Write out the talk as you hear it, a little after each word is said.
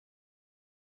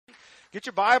Get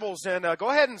your Bibles and go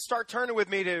ahead and start turning with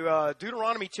me to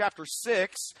Deuteronomy chapter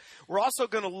 6. We're also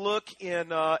going to look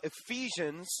in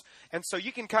Ephesians, and so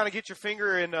you can kind of get your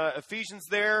finger in Ephesians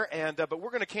there, and but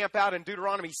we're going to camp out in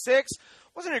Deuteronomy 6.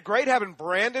 Wasn't it great having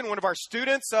Brandon, one of our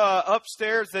students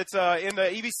upstairs that's in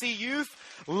the EBC Youth,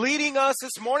 leading us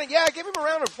this morning? Yeah, give him a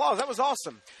round of applause. That was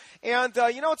awesome. And,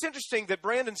 it's interesting that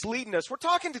Brandon's leading us. We're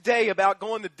talking today about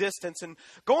going the distance and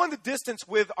going the distance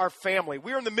with our family.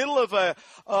 We're in the middle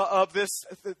of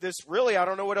this really, I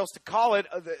don't know what else to call it,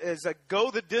 is a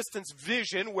go the distance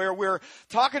vision where we're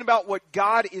talking about what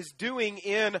God is doing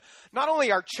in not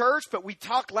only our church, but we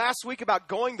talked last week about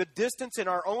going the distance in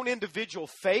our own individual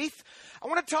faith. I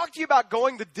want to talk to you about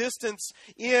going the distance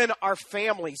in our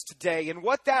families today and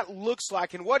what that looks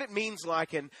like and what it means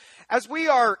like. And as we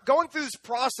are going through this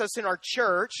process in our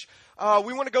church,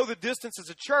 we want to go the distance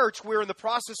as a church. We're in the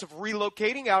process of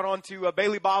relocating out onto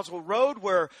Bailey Boswell Road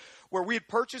where we had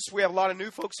purchased. We have a lot of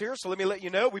new folks here, so let me let you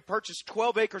know. We purchased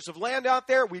 12 acres of land out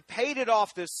there. We paid it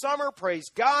off this summer. Praise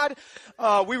God.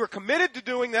 We were committed to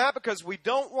doing that because we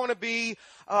don't want to be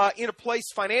in a place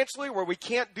financially where we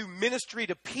can't do ministry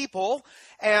to people,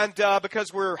 and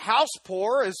because we're house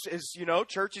poor, as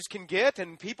churches can get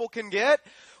and people can get.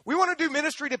 We want to do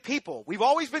ministry to people. We've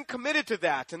always been committed to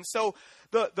that. And so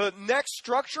the next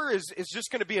structure is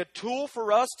just going to be a tool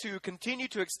for us to continue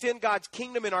to extend God's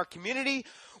kingdom in our community.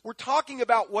 We're talking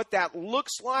about what that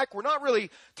looks like. We're not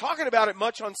really talking about it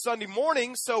much on Sunday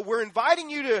morning, so we're inviting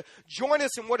you to join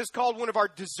us in what is called one of our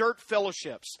dessert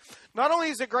fellowships. Not only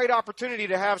is it a great opportunity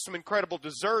to have some incredible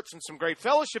desserts and some great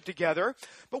fellowship together,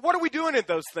 but what are we doing at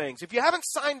those things? If you haven't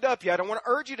signed up yet, I want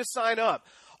to urge you to sign up.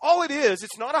 All it is,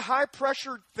 it's not a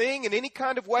high-pressure thing in any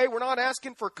kind of way. We're not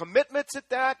asking for commitments at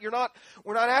that. We're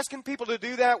not asking people to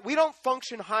do that. We don't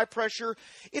function high pressure.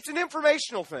 It's an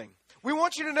informational thing. We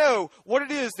want you to know what it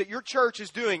is that your church is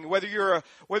doing, whether you're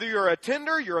a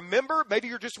attender, you're a member, maybe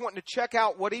you're just wanting to check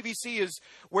out what EBC is,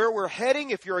 where we're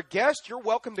heading. If you're a guest, you're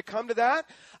welcome to come to that.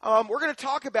 We're going to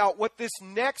talk about what this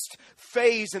next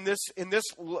phase in this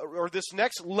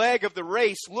next leg of the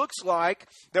race looks like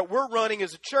that we're running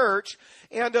as a church.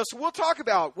 And so we'll talk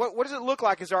about what does it look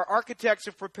like as our architects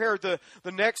have prepared the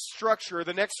next structure,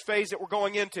 the next phase that we're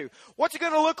going into. What's it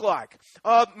going to look like?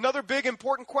 Another big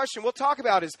important question we'll talk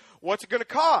about is what's it going to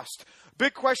cost?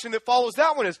 Big question that follows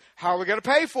that one is, how are we going to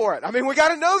pay for it? I mean, we got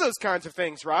to know those kinds of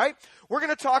things, right? We're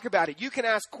going to talk about it. You can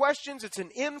ask questions. It's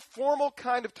an informal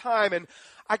kind of time. And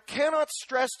I cannot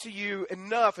stress to you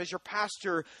enough as your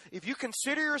pastor, if you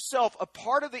consider yourself a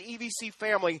part of the EVC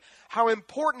family, how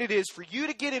important it is for you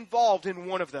to get involved in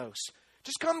one of those.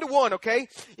 Just come to one, okay?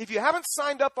 If you haven't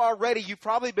signed up already, you've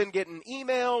probably been getting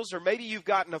emails or maybe you've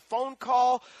gotten a phone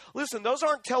call. Listen, those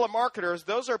aren't telemarketers.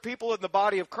 Those are people in the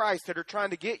body of Christ that are trying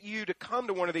to get you to come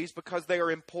to one of these because they are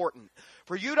important.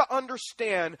 For you to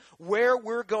understand where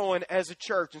we're going as a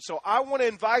church. And so I want to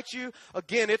invite you,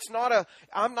 again,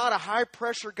 I'm not a high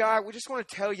pressure guy. We just want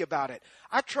to tell you about it.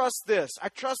 I trust this. I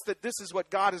trust that this is what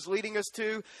God is leading us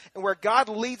to. And where God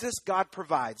leads us, God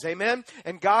provides. Amen?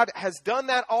 And God has done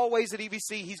that always at EVC.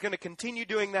 He's going to continue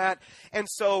doing that. And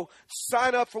so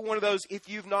sign up for one of those if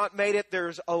you've not made it.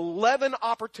 There's 11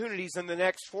 opportunities in the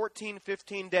next 14,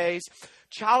 15 days.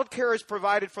 Childcare is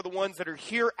provided for the ones that are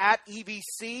here at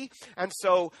EVC. And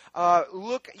so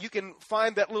you can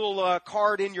find that little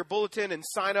card in your bulletin and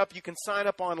sign up. You can sign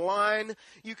up online.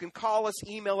 You can call us,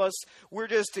 email us. We're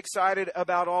just excited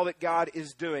about all that God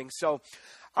is doing. So,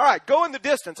 all right, going the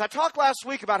distance. I talked last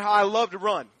week about how I love to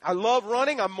run. I love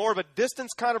running. I'm more of a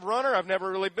distance kind of runner. I've never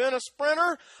really been a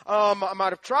sprinter. I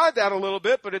might have tried that a little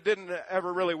bit, but it didn't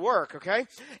ever really work, okay?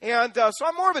 And so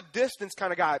I'm more of a distance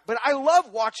kind of guy. But I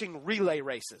love watching relay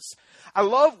races. I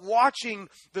love watching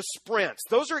the sprints.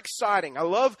 Those are exciting. I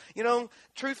love,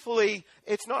 truthfully,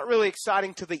 it's not really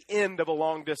exciting to the end of a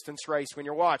long distance race when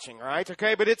you're watching, right?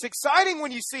 Okay, but it's exciting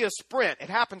when you see a sprint. It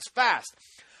happens fast.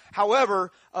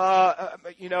 However,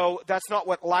 that's not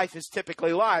what life is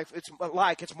typically like. It's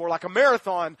more like a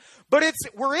marathon. But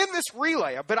we're in this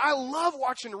relay. But I love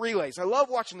watching relays. I love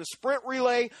watching the sprint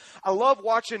relay. I love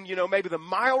watching, maybe the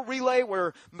mile relay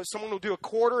where someone will do a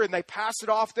quarter and they pass it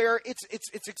off there.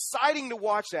 It's exciting to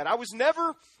watch that. I was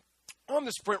never on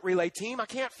the sprint relay team. I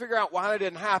can't figure out why that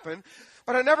didn't happen.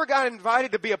 but I never got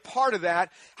invited to be a part of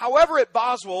that. However, at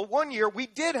Boswell, one year, we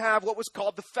did have what was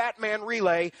called the Fat Man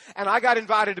Relay, and I got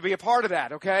invited to be a part of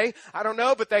that, okay? I don't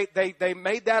know, but they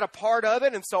made that a part of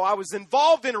it, and so I was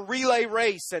involved in a relay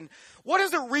race. And what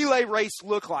does a relay race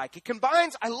look like? It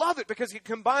combines, I love it because it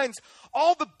combines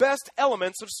all the best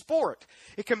elements of sport.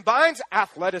 It combines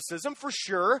athleticism for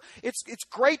sure. It's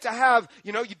great to have,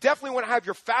 you definitely want to have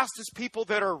your fastest people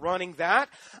that are running that.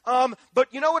 But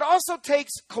it also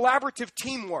takes collaborative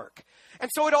teamwork. And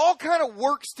so it all kind of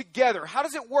works together. How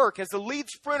does it work? As the lead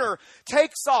sprinter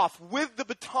takes off with the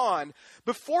baton,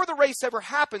 before the race ever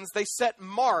happens, they set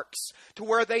marks to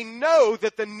where they know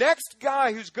that the next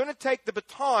guy who's going to take the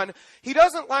baton, he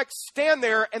doesn't stand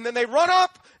there and then they run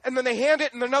up and then they hand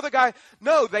it and another guy.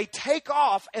 No, they take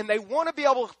off and they want to be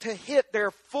able to hit their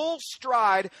full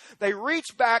stride. They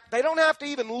reach back. They don't have to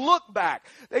even look back.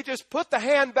 They just put the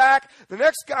hand back. The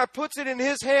next guy puts it in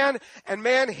his hand and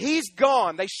man, he's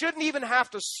gone. They shouldn't even have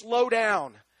to slow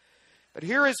down. But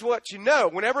here is what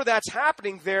whenever that's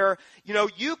happening there,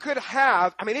 you could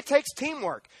have, it takes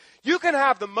teamwork. You can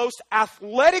have the most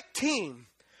athletic team,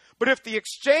 but if the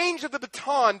exchange of the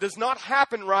baton does not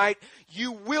happen right,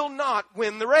 you will not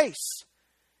win the race.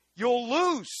 You'll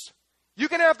lose. You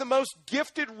can have the most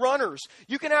gifted runners.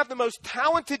 You can have the most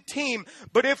talented team.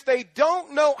 But if they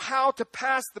don't know how to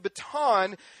pass the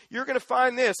baton, you're going to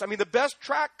find this. The best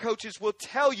track coaches will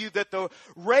tell you that the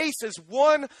race is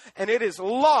won and it is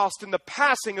lost in the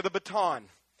passing of the baton.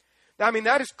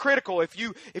 That is critical. If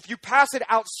you pass it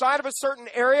outside of a certain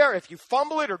area, or if you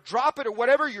fumble it or drop it or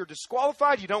whatever, you're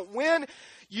disqualified. You don't win.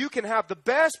 You can have the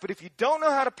best, but if you don't know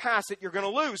how to pass it, you're going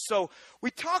to lose. So we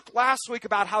talked last week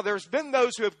about how there's been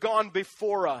those who have gone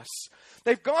before us.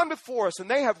 They've gone before us,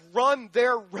 and they have run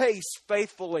their race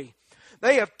faithfully.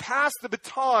 They have passed the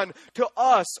baton to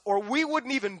us, or we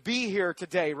wouldn't even be here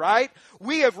today, right?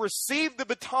 We have received the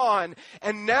baton,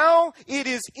 and now it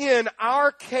is in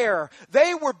our care.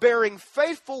 They were bearing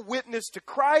faithful witness to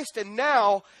Christ, and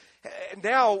now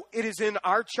it is in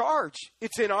our charge.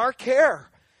 It's in our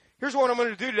care. Here's what I'm going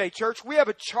to do today, church. We have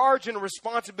a charge and a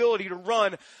responsibility to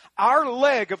run our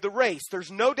leg of the race.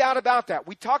 There's no doubt about that.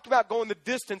 We talked about going the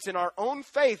distance in our own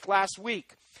faith last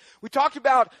week. We talked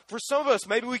about, for some of us,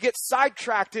 maybe we get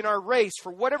sidetracked in our race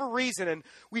for whatever reason, and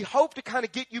we hope to kind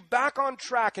of get you back on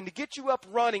track and to get you up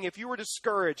running if you were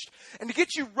discouraged, and to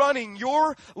get you running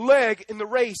your leg in the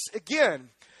race again.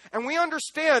 And we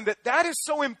understand that that is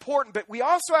so important, but we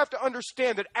also have to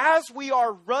understand that as we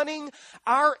are running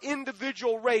our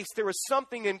individual race, there is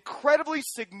something incredibly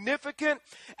significant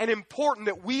and important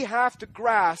that we have to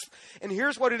grasp. And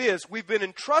here's what it is. We've been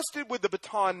entrusted with the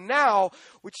baton now,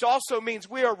 which also means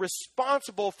we are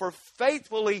responsible for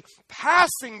faithfully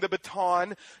passing the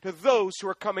baton to those who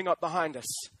are coming up behind us.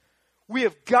 We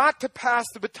have got to pass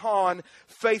the baton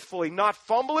faithfully, not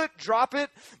fumble it, drop it,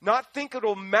 not think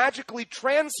it'll magically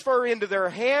transfer into their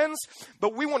hands,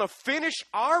 but we want to finish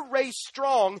our race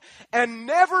strong and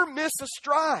never miss a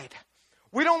stride.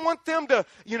 We don't want them to,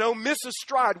 miss a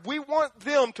stride. We want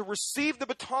them to receive the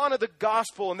baton of the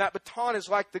gospel, and that baton is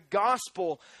like the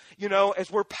gospel,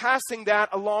 as we're passing that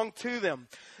along to them.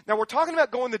 Now, we're talking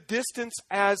about going the distance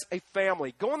as a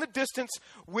family, going the distance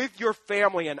with your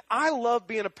family. And I love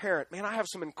being a parent. Man, I have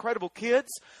some incredible kids.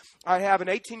 I have an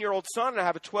 18-year-old son, and I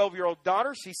have a 12-year-old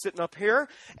daughter. She's sitting up here.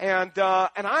 And I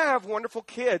have wonderful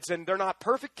kids. And they're not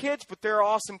perfect kids, but they're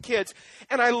awesome kids.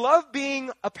 And I love being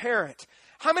a parent.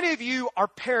 How many of you are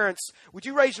parents? Would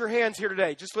you raise your hands here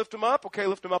today? Just lift them up. Okay,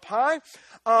 lift them up high.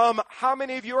 How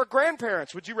many of you are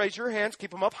grandparents? Would you raise your hands?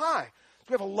 Keep them up high.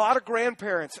 We have a lot of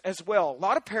grandparents as well. A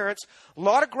lot of parents, a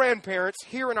lot of grandparents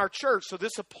here in our church. So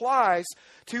this applies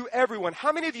to everyone.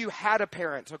 How many of you had a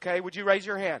parent? Okay, would you raise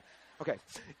your hand? Okay,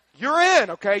 you're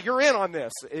in. Okay, you're in on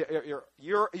this.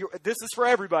 This is for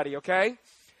everybody. Okay.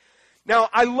 Now,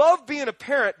 I love being a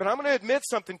parent, but I'm going to admit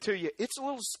something to you. It's a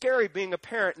little scary being a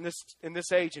parent in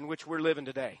this age in which we're living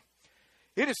today.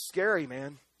 It is scary,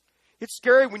 man. It's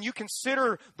scary when you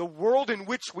consider the world in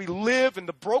which we live and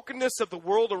the brokenness of the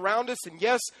world around us. And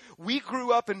yes, we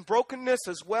grew up in brokenness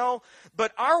as well,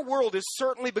 but our world is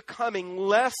certainly becoming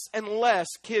less and less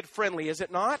kid-friendly, is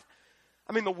it not?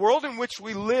 The world in which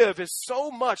we live is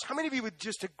so much. How many of you would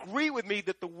just agree with me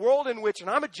that the world in which, and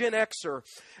I'm a Gen Xer,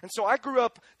 and so I grew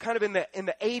up kind of in the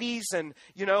 80s and,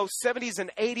 70s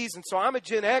and 80s, and so I'm a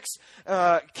Gen X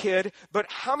kid, but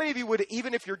how many of you would,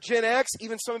 even if you're Gen X,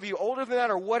 even some of you older than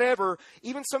that or whatever,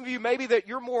 even some of you maybe that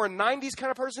you're more a 90s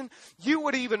kind of person, you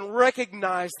would even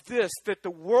recognize this, that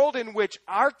the world in which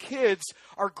our kids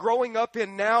are growing up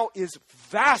in now is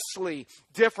vastly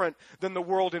different than the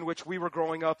world in which we were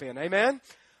growing up in. Amen?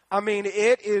 I mean,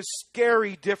 it is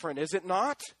scary different, is it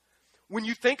not? When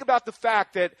you think about the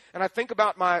fact that, and I think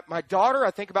about my daughter,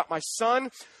 I think about my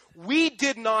son, we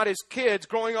did not as kids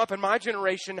growing up in my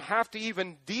generation have to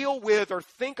even deal with or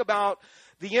think about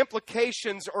the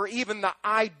implications or even the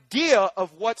idea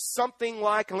of what something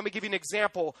like, and let me give you an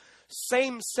example,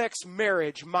 same-sex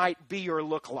marriage might be or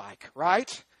look like,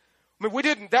 right? I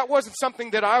mean, that wasn't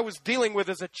something that I was dealing with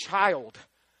as a child.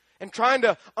 And trying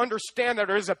to understand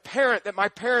that, or as a parent, that my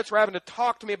parents were having to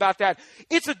talk to me about that.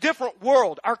 It's a different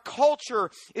world. Our culture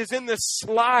is in this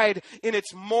slide in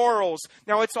its morals.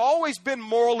 Now, it's always been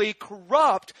morally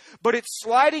corrupt, but it's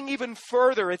sliding even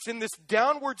further. It's in this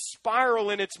downward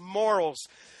spiral in its morals.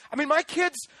 I mean, my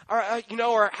kids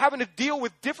are having to deal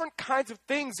with different kinds of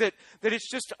things that it's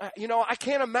just, I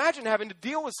can't imagine having to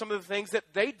deal with some of the things that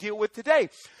they deal with today.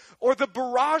 Or the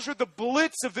barrage or the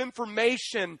blitz of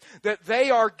information that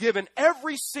they are given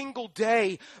every single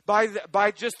day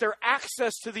by just their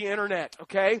access to the internet,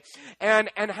 okay? And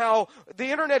how the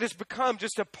internet has become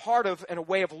just a part of and a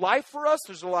way of life for us.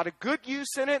 There's a lot of good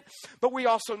use in it, but we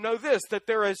also know this, that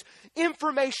there is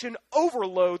information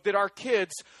overload that our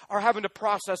kids are having to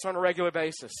process on a regular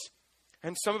basis.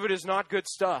 And some of it is not good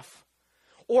stuff.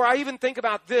 Or I even think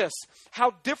about this,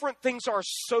 how different things are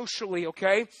socially,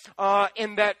 okay?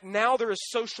 In that now there is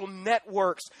social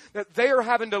networks that they are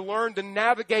having to learn to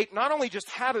navigate, not only just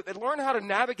have it, but learn how to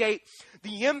navigate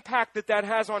the impact that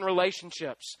has on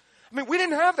relationships. I mean, we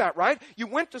didn't have that, right? You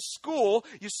went to school,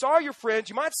 you saw your friends,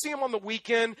 you might see them on the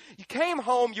weekend, you came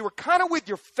home, you were kind of with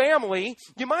your family,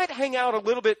 you might hang out a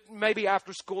little bit maybe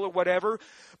after school or whatever,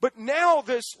 but now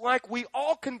we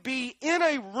all can be in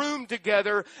a room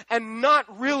together and not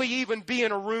really even be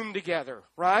in a room together,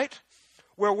 right?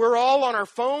 Where we're all on our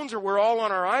phones or we're all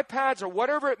on our iPads or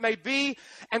whatever it may be,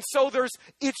 and so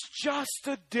it's just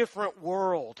a different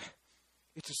world.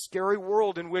 It's a scary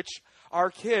world in which our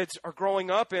kids are growing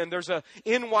up in. There's a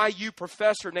NYU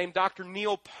professor named Dr.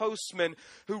 Neil Postman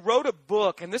who wrote a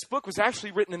book, and this book was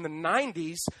actually written in the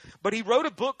 90s, but he wrote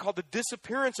a book called The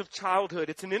Disappearance of Childhood.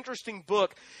 It's an interesting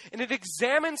book, and it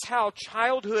examines how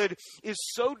childhood is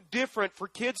so different for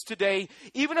kids today,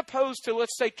 even opposed to,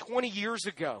 let's say, 20 years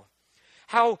ago.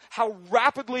 How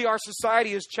rapidly our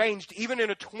society has changed, even in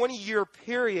a 20-year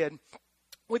period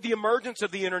with the emergence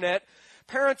of the internet.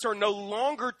 Parents are no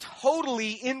longer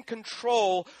totally in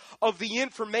control of the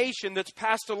information that's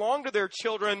passed along to their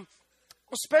children,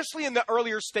 especially in the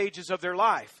earlier stages of their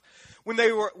life. When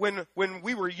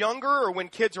we were younger, or when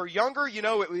kids are younger,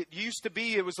 it used to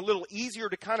be, it was a little easier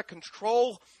to kind of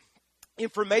control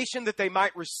information that they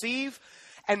might receive.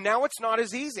 And now it's not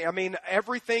as easy. I mean,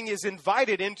 everything is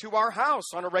invited into our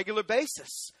house on a regular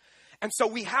basis. And so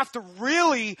we have to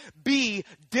really be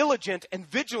diligent and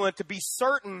vigilant to be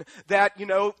certain that,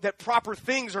 that proper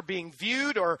things are being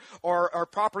viewed or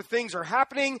proper things are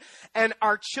happening. And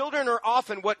our children are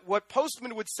often, what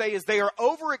Postman would say is they are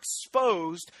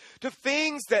overexposed to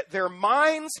things that their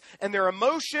minds and their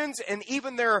emotions and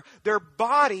even their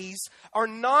bodies are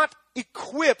not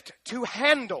equipped to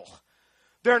handle.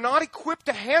 They're not equipped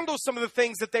to handle some of the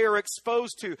things that they are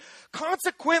exposed to.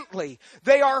 Consequently,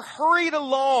 they are hurried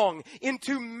along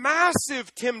into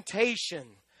massive temptation.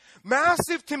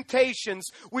 Massive temptations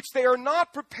which they are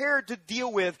not prepared to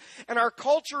deal with. And our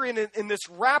culture in this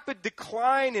rapid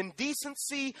decline in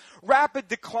decency, rapid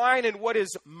decline in what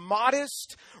is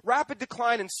modest, rapid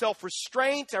decline in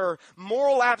self-restraint or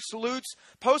moral absolutes.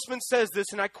 Postman says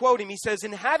this, and I quote him, he says,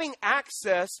 "In having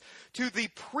access to the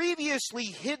previously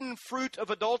hidden fruit of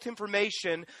adult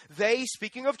information, they,"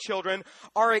 speaking of children,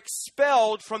 "are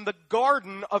expelled from the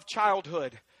garden of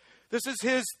childhood." This is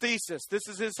his thesis. This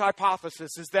is his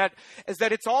hypothesis, is that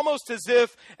it's almost as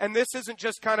if, and this isn't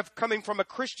just kind of coming from a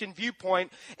Christian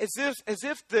viewpoint, as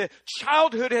if the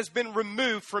childhood has been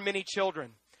removed from many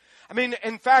children. I mean,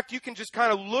 in fact, you can just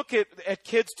kind of look at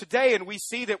kids today and we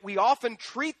see that we often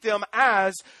treat them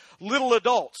as little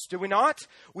adults, do we not?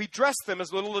 We dress them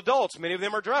as little adults. Many of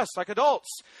them are dressed like adults.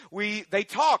 They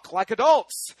talk like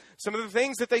adults. Some of the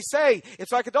things that they say,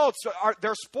 it's like adults.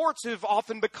 Their sports have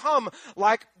often become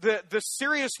like the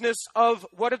seriousness of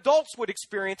what adults would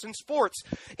experience in sports.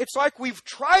 It's like we've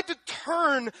tried to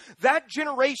turn that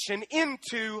generation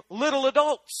into little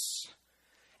adults.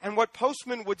 And what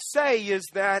Postman would say is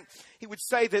that he would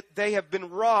say that they have been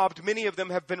robbed. Many of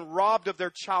them have been robbed of their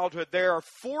childhood. They are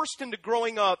forced into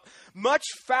growing up much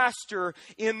faster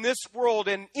in this world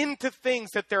and into things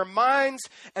that their minds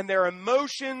and their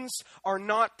emotions are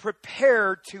not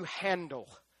prepared to handle.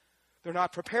 They're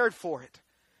not prepared for it.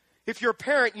 If you're a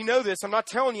parent, you know this. I'm not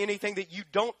telling you anything that you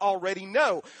don't already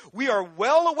know. We are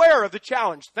well aware of the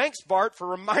challenge. Thanks, Bart, for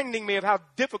reminding me of how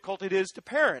difficult it is to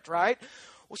parent, right?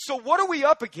 So what are we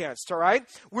up against, all right?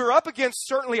 We're up against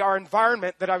certainly our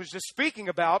environment that I was just speaking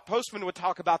about. Postman would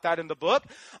talk about that in the book.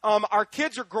 Our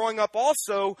kids are growing up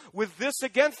also with this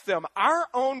against them. Our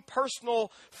own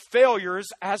personal failures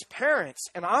as parents,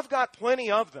 and I've got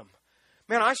plenty of them.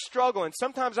 Man, I struggle, and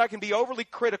sometimes I can be overly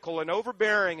critical and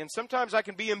overbearing, and sometimes I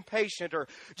can be impatient or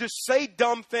just say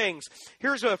dumb things.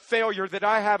 Here's a failure that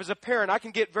I have as a parent. I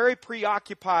can get very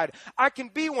preoccupied. I can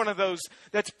be one of those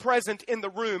that's present in the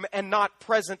room and not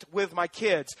present with my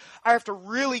kids. I have to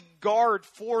really guard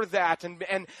for that,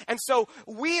 and so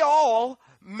we all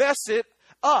mess it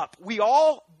up. We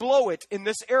all blow it in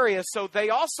this area. So they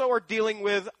also are dealing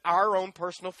with our own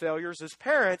personal failures as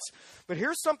parents. But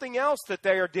here's something else that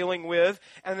they are dealing with,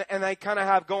 and they kind of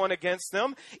have going against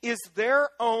them, is their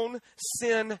own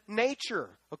sin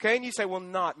nature. Okay, and you say, well,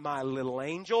 not my little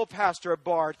angel, Pastor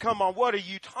Bart. Come on, what are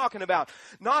you talking about?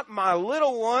 Not my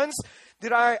little ones.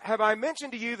 Have I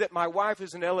mentioned to you that my wife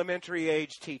is an elementary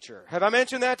age teacher? Have I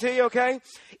mentioned that to you? Okay,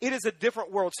 it is a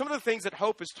different world. Some of the things that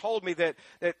Hope has told me that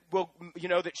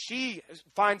she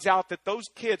finds out that those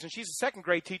kids, and she's a second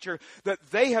grade teacher, that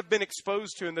they have been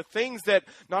exposed to, and the things that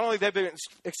not only they've been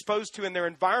exposed to in their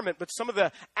environment, but some of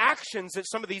the actions that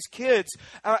some of these kids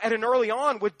at an early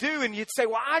on would do. And you'd say,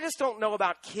 well, I just don't know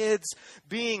about kids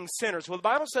being sinners. Well, the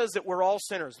Bible says that we're all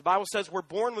sinners. The Bible says we're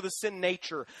born with a sin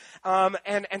nature,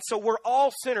 and so we're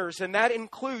all sinners, and that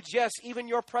includes, yes, even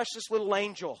your precious little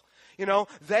angel. You know,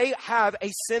 they have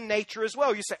a sin nature as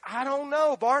well. You say, I don't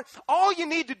know, Bart. All you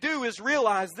need to do is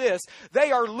realize this.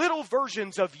 They are little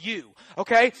versions of you,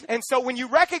 okay? And so when you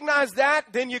recognize that,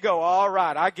 then you go, all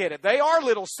right, I get it. They are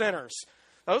little sinners.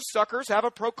 Those suckers have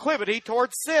a proclivity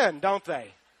towards sin, don't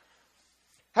they?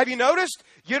 Have you noticed?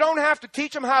 You don't have to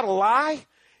teach them how to lie.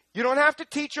 You don't have to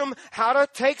teach them how to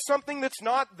take something that's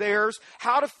not theirs,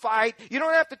 how to fight. You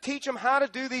don't have to teach them how to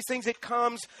do these things. It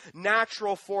comes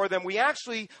natural for them.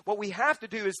 What we have to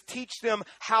do is teach them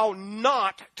how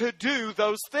not to do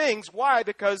those things. Why?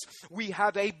 Because we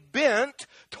have a bent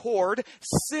toward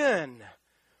sin.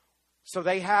 So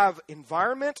they have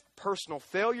environment, personal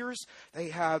failures. They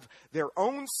have their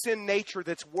own sin nature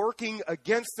that's working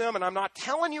against them. And I'm not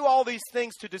telling you all these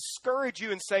things to discourage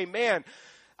you and say, man,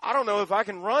 I don't know if I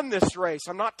can run this race.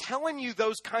 I'm not telling you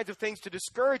those kinds of things to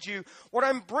discourage you. What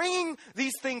I'm bringing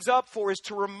these things up for is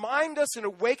to remind us and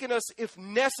awaken us, if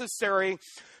necessary,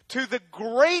 to the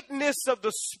greatness of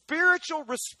the spiritual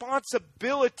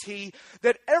responsibility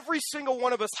that every single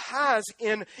one of us has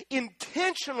in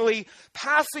intentionally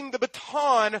passing the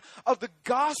baton of the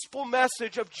gospel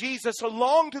message of Jesus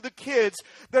along to the kids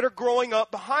that are growing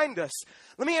up behind us.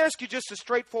 Let me ask you just a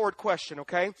straightforward question,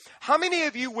 okay? How many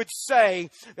of you would say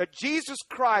that Jesus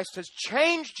Christ has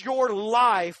changed your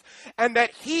life and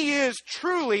that He is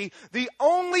truly the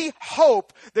only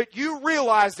hope that you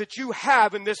realize that you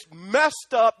have in this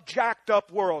messed up, jacked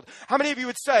up world? How many of you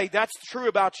would say that's true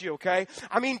about you, okay?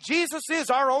 I mean, Jesus is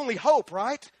our only hope,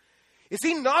 right? Is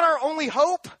He not our only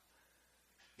hope?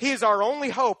 He is our only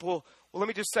hope. Well, let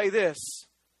me just say this.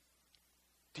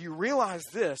 Do you realize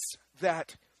this,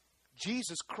 that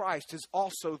Jesus Christ is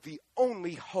also the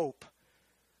only hope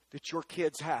that your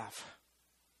kids have?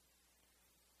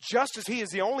 Just as He is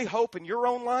the only hope in your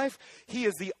own life, He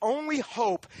is the only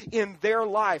hope in their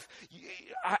life.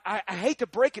 I hate to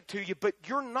break it to you, but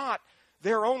you're not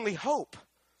their only hope.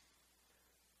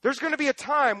 There's going to be a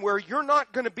time where you're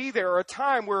not going to be there, or a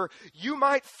time where you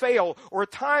might fail, or a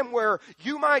time where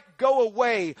you might go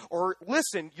away, or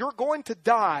listen, you're going to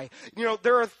die. You know,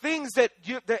 there are things that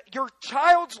your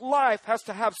child's life has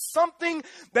to have something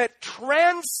that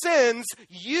transcends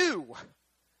you.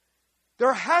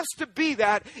 There has to be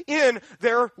that in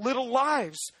their little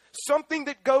lives. Something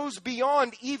that goes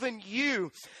beyond even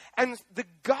you. And the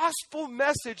gospel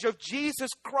message of Jesus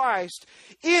Christ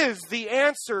is the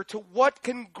answer to what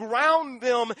can ground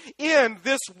them in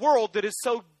this world that is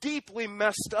so deeply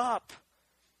messed up.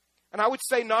 And I would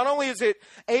say not only is it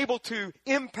able to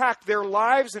impact their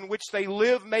lives in which they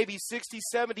live maybe 60,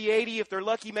 70, 80, if they're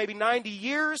lucky, maybe 90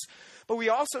 years, but we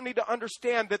also need to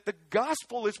understand that the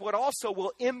gospel is what also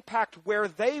will impact where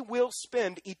they will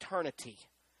spend eternity.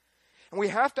 And we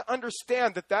have to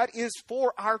understand that that is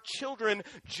for our children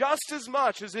just as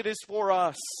much as it is for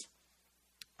us.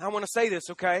 I want to say this,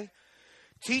 okay?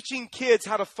 teaching kids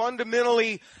how to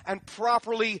fundamentally and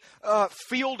properly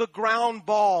field a ground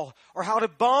ball, or how to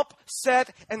bump,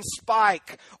 set, and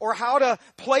spike, or how to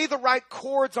play the right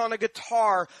chords on a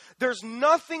guitar. There's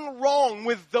nothing wrong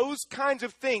with those kinds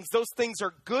of things. Those things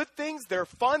are good things. They're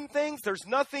fun things. There's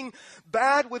nothing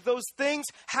bad with those things.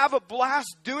 Have a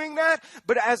blast doing that.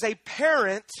 But as a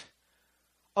parent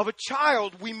of a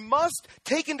child, we must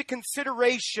take into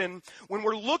consideration, when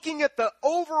we're looking at the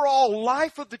overall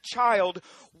life of the child,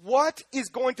 what is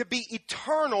going to be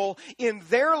eternal in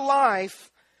their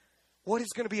life. What is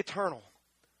going to be eternal?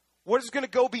 What is going to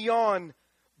go beyond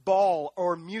ball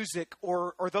or music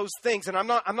or those things? And I'm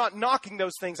not knocking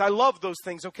those things. I love those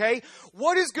things, okay?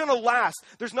 What is going to last?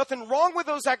 There's nothing wrong with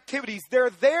those activities.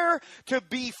 They're there to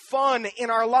be fun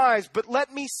in our lives. But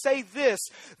let me say this: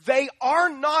 they are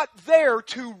not there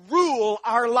to rule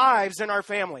our lives and our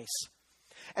families.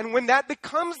 And when that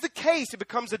becomes the case, it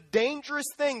becomes a dangerous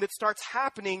thing that starts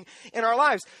happening in our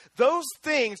lives. Those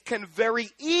things can very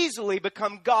easily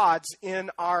become gods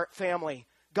in our family,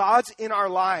 gods in our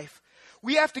life.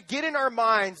 We have to get in our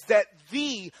minds that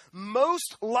the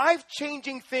most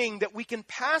life-changing thing that we can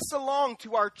pass along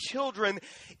to our children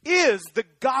is the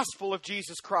gospel of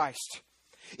Jesus Christ.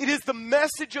 It is the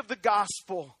message of the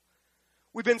gospel.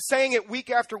 We've been saying it week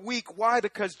after week. Why?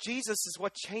 Because Jesus is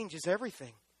what changes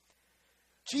everything.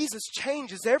 Jesus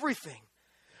changes everything.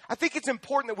 I think it's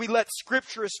important that we let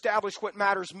Scripture establish what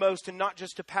matters most, and not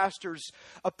just a pastor's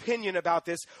opinion about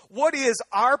this. What is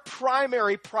our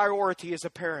primary priority as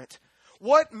a parent?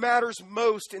 What matters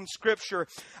most in Scripture?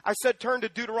 I said turn to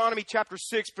Deuteronomy chapter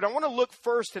 6, but I want to look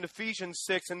first in Ephesians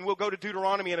 6, and we'll go to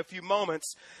Deuteronomy in a few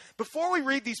moments. Before we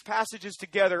read these passages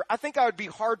together, I think I would be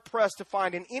hard-pressed to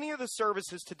find in any of the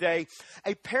services today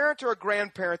a parent or a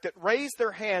grandparent that raised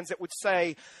their hands that would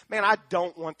say, man, I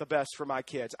don't want the best for my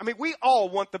kids. I mean, we all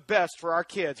want the best for our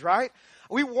kids, right?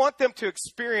 We want them to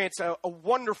experience a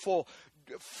wonderful,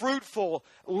 fruitful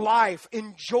life,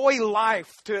 enjoy life,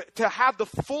 to have the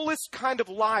fullest kind of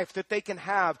life that they can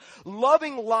have,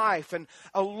 loving life and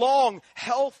a long,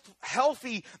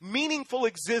 healthy, meaningful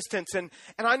existence. And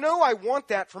I know I want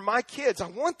that for my kids. I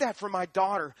want that for my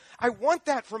daughter. I want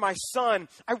that for my son.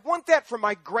 I want that for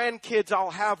my grandkids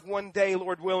I'll have one day,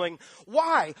 Lord willing.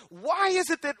 Why? Why is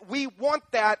it that we want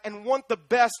that and want the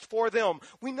best for them?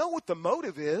 We know what the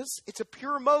motive is. It's a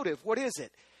pure motive. What is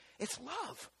it? It's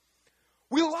love.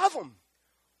 We love them.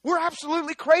 We're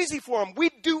absolutely crazy for them.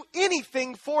 We'd do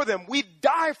anything for them. We'd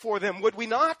die for them, would we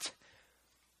not?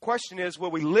 Question is,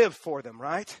 will we live for them,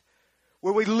 right?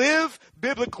 Will we live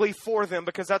biblically for them?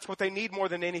 Because that's what they need more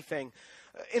than anything.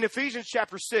 In Ephesians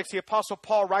chapter 6, the Apostle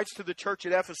Paul writes to the church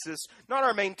at Ephesus, not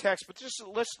our main text, but just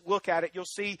let's look at it. You'll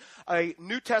see a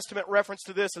New Testament reference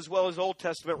to this as well as Old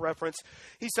Testament reference.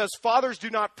 He says, fathers, do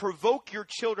not provoke your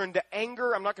children to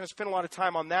anger. I'm not going to spend a lot of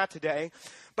time on that today.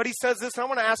 But he says this, and I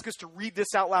want to ask us to read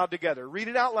this out loud together. Read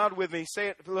it out loud with me. Say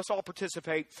it. Let's all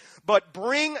participate. But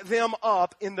bring them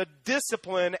up in the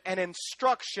discipline and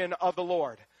instruction of the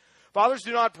Lord. Fathers,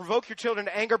 do not provoke your children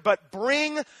to anger, but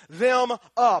bring them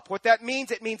up. What that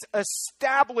means, it means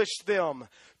establish them.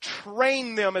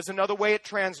 Train them is another way it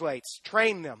translates.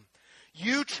 Train them.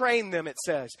 You train them, it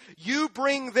says. You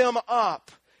bring them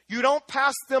up. You don't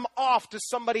pass them off to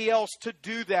somebody else to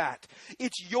do that.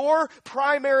 It's your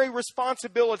primary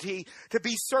responsibility to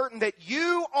be certain that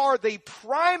you are the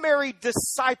primary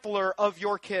discipler of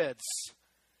your kids.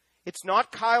 It's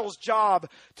not Kyle's job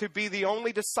to be the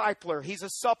only discipler. He's a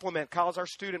supplement. Kyle's our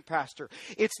student pastor.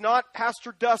 It's not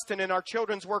Pastor Dustin and our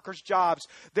children's workers' jobs.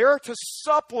 They're to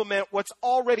supplement what's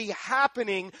already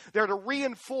happening. They're to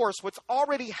reinforce what's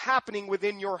already happening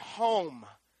within your home.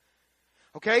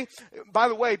 Okay? By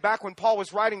the way, back when Paul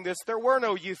was writing this, there were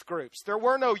no youth groups. There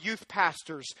were no youth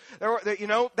pastors.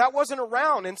 That wasn't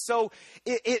around. And so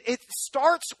it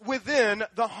starts within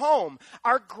the home.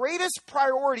 Our greatest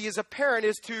priority as a parent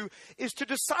is to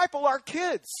disciple our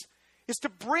kids, is to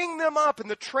bring them up in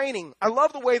the training. I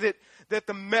love the way that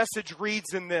the Message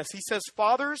reads in this. He says,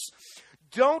 fathers,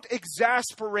 don't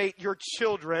exasperate your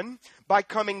children by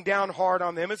coming down hard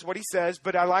on them, is what he says.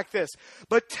 But I like this.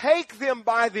 But take them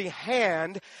by the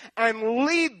hand and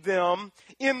lead them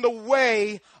in the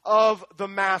way of the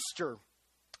master.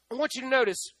 I want you to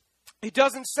notice, it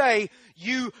doesn't say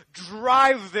you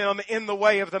drive them in the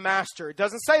way of the master. It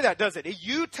doesn't say that, does it?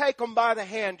 You take them by the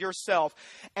hand yourself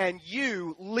and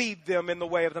you lead them in the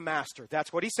way of the master.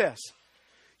 That's what he says.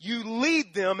 you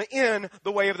lead them in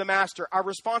the way of the master. Our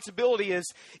responsibility is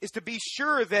to be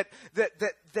sure that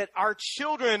our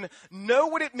children know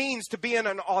what it means to be in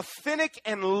an authentic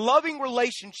and loving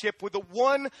relationship with the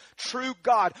one true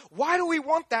God. Why do we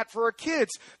want that for our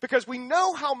kids? Because we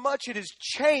know how much it has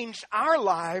changed our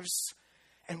lives,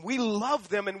 and we love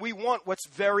them and we want what's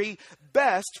very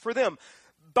best for them.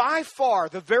 By far,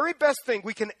 the very best thing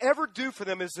we can ever do for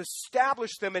them is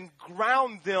establish them and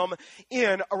ground them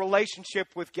in a relationship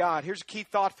with God. Here's a key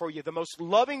thought for you. The most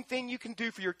loving thing you can do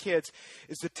for your kids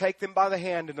is to take them by the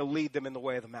hand and to lead them in the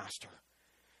way of the master.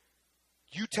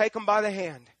 You take them by the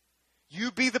hand.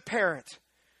 You be the parent.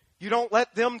 You don't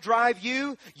let them drive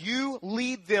you. You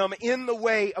lead them in the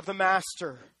way of the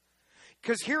master.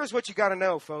 Because here's what you got to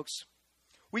know, folks.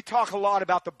 We talk a lot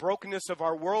about the brokenness of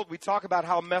our world. We talk about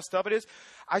how messed up it is.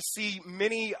 I see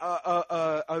many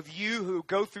of you who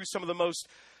go through some of the most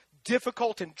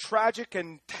difficult and tragic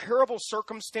and terrible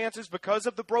circumstances because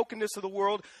of the brokenness of the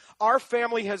world. Our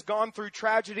family has gone through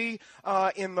tragedy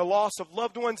in the loss of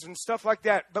loved ones and stuff like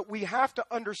that. But we have to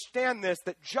understand this,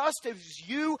 that just as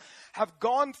you have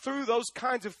gone through those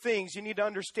kinds of things, you need to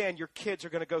understand your kids are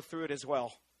going to go through it as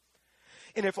well.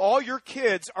 And if all your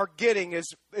kids are getting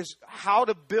is how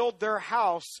to build their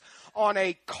house on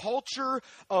a culture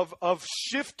of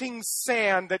shifting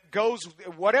sand that goes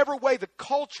whatever way the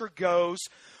culture goes,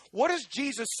 what does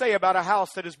Jesus say about a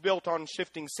house that is built on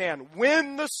shifting sand?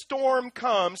 When the storm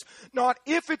comes, not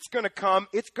if it's going to come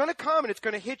and it's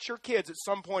going to hit your kids at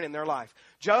some point in their life,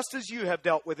 just as you have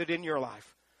dealt with it in your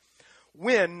life.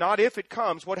 When, not if it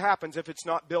comes, what happens if it's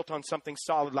not built on something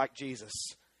solid like Jesus?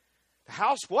 The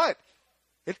house, what?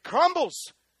 It crumbles.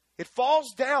 It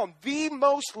falls down. The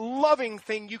most loving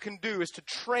thing you can do is to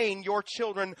train your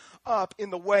children up in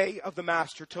the way of the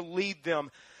master, to lead them.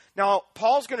 Now,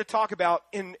 Paul's going to talk about,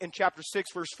 in chapter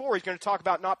 6, verse 4, he's going to talk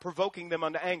about not provoking them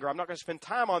unto anger. I'm not going to spend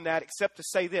time on that except to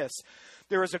say this.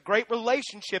 There is a great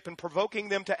relationship in provoking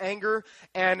them to anger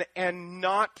and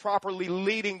not properly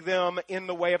leading them in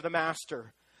the way of the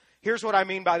master. Here's what I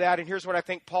mean by that, and here's what I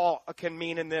think Paul can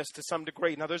mean in this to some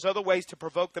degree. Now, there's other ways to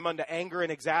provoke them unto anger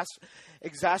and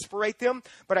exasperate them,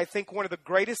 but I think one of the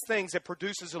greatest things that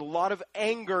produces a lot of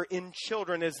anger in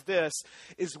children is this,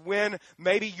 is when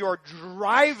maybe you're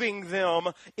driving them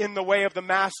in the way of the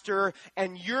master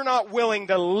and you're not willing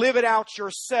to live it out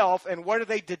yourself, and what do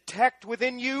they detect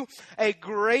within you? A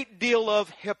great deal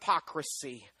of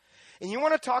hypocrisy. And you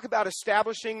want to talk about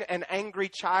establishing an angry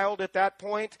child at that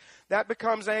point? That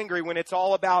becomes angry when it's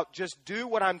all about just do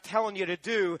what I'm telling you to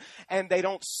do, and they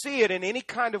don't see it in any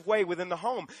kind of way within the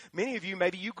home. Many of you,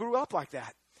 maybe you grew up like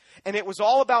that. And it was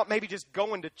all about maybe just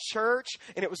going to church,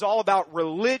 and it was all about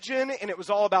religion, and it was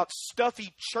all about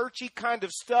stuffy, churchy kind of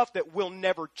stuff that will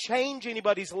never change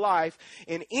anybody's life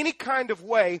in any kind of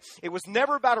way. It was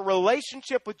never about a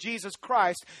relationship with Jesus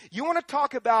Christ. You want to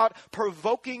talk about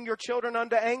provoking your children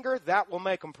unto anger? That will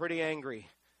make them pretty angry.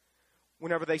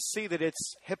 Whenever they see that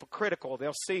it's hypocritical,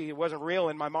 they'll see it wasn't real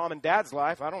in my mom and dad's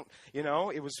life.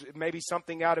 It was maybe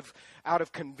something out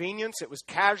of convenience. It was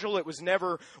casual. It was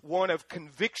never one of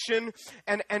conviction.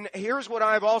 And here's what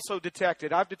I've also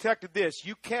detected. I've detected this.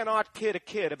 You cannot kid a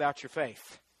kid about your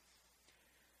faith.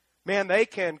 Man, they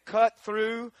can cut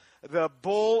through the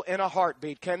bull in a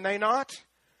heartbeat, can they not?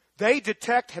 They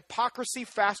detect hypocrisy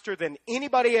faster than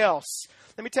anybody else.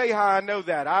 Let me tell you how I know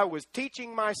that. I was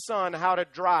teaching my son how to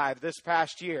drive this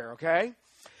past year, okay?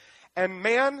 And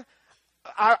man,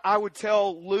 I would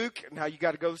tell Luke, now you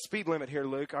got to go the speed limit here,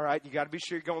 Luke, all right? You got to be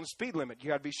sure you're going the speed limit. You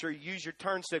got to be sure you use your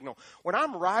turn signal. When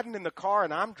I'm riding in the car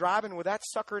and I'm driving with that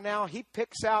sucker now, he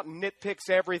picks out and nitpicks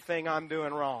everything I'm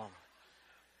doing wrong.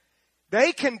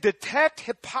 They can detect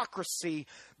hypocrisy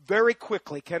very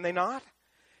quickly, can they not?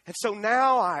 And so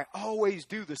now I always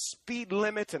do the speed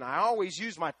limit, and I always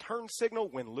use my turn signal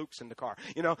when Luke's in the car,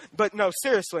 But no,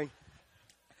 seriously.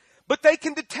 But they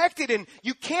can detect it, and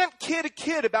you can't kid a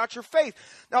kid about your faith.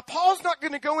 Now, Paul's not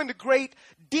going to go into great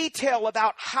detail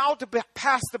about how to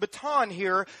pass the baton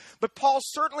here, but Paul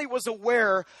certainly was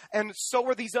aware, and so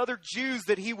were these other Jews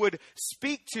that he would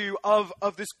speak to, of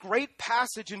this great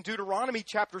passage in Deuteronomy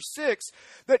chapter 6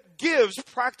 that gives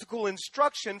practical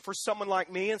instruction for someone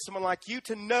like me and someone like you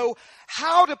to know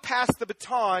how to pass the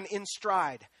baton in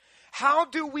stride. How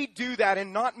do we do that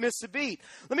and not miss a beat?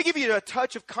 Let me give you a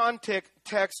touch of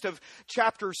context of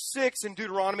chapter 6 in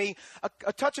Deuteronomy.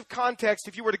 A touch of context.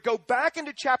 If you were to go back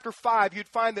into chapter 5, you'd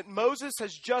find that Moses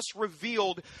has just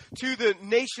revealed to the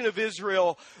nation of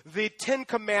Israel the 10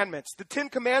 Commandments. The 10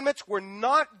 Commandments were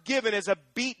not given as a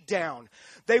beat down.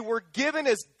 They were given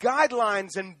as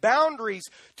guidelines and boundaries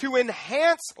to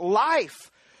enhance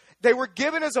life. They were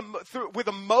given with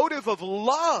a motive of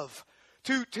love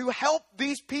to help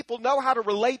these people know how to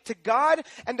relate to God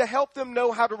and to help them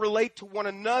know how to relate to one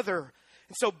another.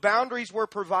 And so boundaries were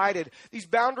provided. These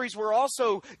boundaries were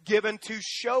also given to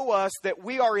show us that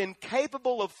we are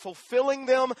incapable of fulfilling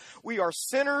them. We are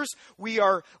sinners. We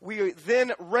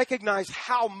then recognize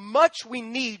how much we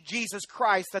need Jesus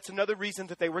Christ. That's another reason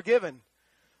that they were given.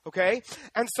 Okay?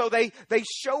 And so they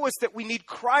show us that we need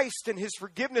Christ and His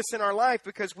forgiveness in our life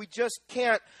because we just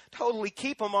can't totally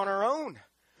keep Him on our own.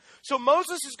 So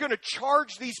Moses is going to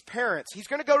charge these parents. He's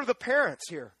going to go to the parents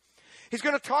here. He's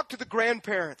going to talk to the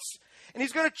grandparents. And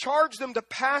he's going to charge them to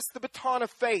pass the baton of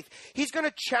faith. He's going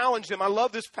to challenge them. I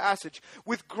love this passage.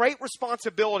 With great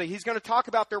responsibility. He's going to talk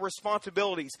about their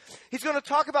responsibilities. He's going to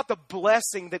talk about the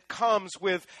blessing that comes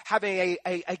with having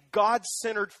a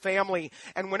God-centered family.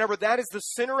 And whenever that is the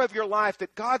center of your life,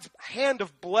 that God's hand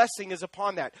of blessing is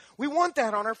upon that. We want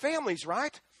that on our families,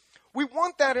 right? We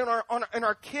want that in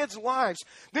our kids' lives.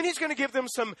 Then he's going to give them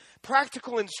some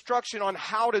practical instruction on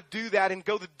how to do that and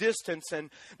go the distance. And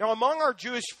now among our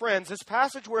Jewish friends, this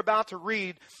passage we're about to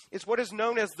read is what is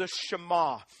known as the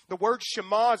Shema. The word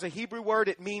Shema is a Hebrew word.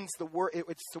 It means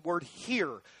it's the word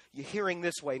hear. You're hearing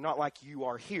this way, not like you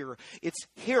are here. It's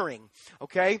hearing,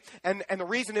 okay? And the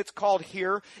reason it's called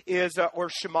hear is, or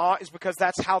Shema, is because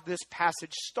that's how this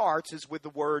passage starts, is with the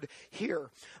word hear.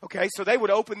 Okay, so they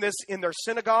would open this in their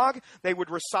synagogue. They would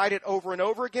recite it over and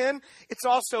over again. It's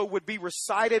also would be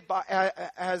recited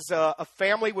as a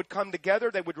family would come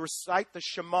together. They would recite the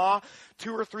Shema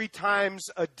 2 or 3 times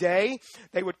a day.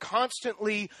 They would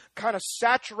constantly kind of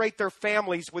saturate their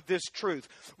families with this truth.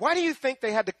 Why do you think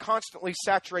they had to constantly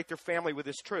saturate their family with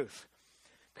this truth?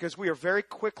 Because we are very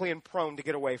quickly and prone to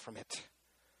get away from it.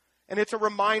 And it's a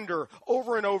reminder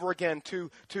over and over again to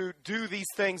do these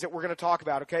things that we're going to talk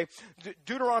about, okay?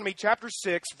 Deuteronomy chapter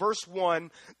 6, verse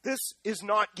 1. This is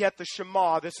not yet the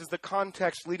Shema. This is the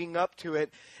context leading up to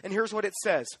it. And here's what it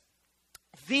says.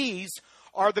 These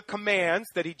are the commands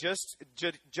that he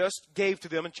just gave to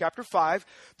them in chapter 5.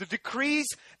 The decrees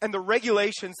and the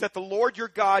regulations that the Lord your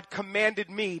God commanded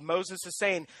me. Moses is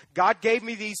saying, God gave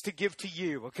me these to give to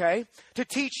you, okay? To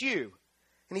teach you.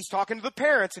 And he's talking to the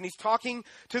parents and he's talking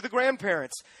to the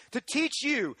grandparents. To teach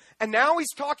you. And now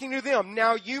he's talking to them.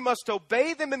 Now you must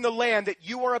obey them in the land that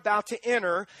you are about to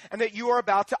enter and that you are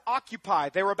about to occupy.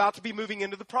 They were about to be moving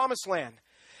into the promised land.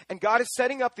 And God is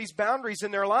setting up these boundaries in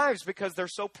their lives because they're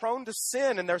so prone to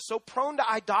sin and they're so prone to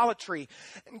idolatry.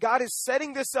 And God is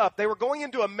setting this up. They were going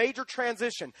into a major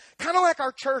transition, kind of like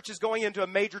our church is going into a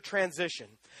major transition.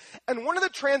 And one of the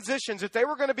transitions that they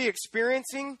were going to be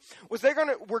experiencing was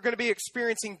we're going to be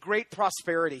experiencing great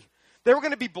prosperity. They were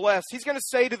going to be blessed. He's going to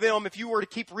say to them, if you were to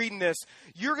keep reading this,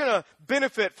 you're going to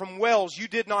benefit from wells you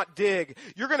did not dig.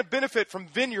 You're going to benefit from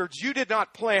vineyards you did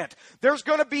not plant. There's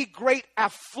going to be great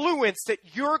affluence that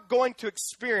you're going to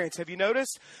experience. Have you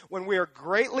noticed? When we are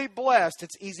greatly blessed,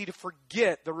 it's easy to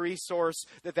forget the resource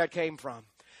that came from.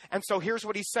 And so here's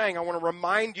what he's saying. I want to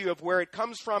remind you of where it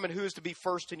comes from and who is to be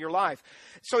first in your life.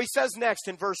 So he says next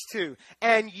in verse 2,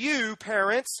 and you,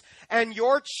 parents, and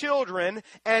your children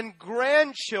and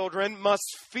grandchildren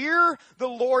must fear the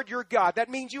Lord your God. That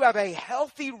means you have a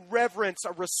healthy reverence,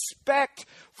 a respect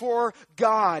for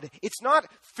God. It's not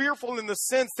fearful in the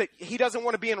sense that he doesn't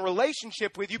want to be in a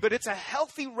relationship with you, but it's a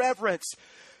healthy reverence.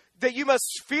 That you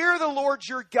must fear the Lord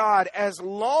your God as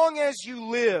long as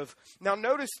you live. Now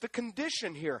notice the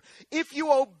condition here. If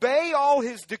you obey all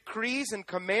his decrees and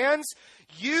commands,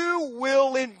 you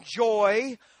will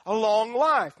enjoy a long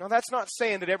life. Now that's not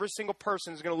saying that every single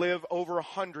person is going to live over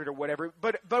 100 or whatever.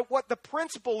 But what the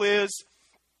principle is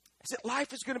that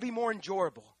life is going to be more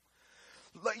enjoyable.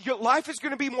 Your life is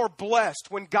going to be more blessed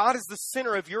when God is the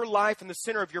center of your life and the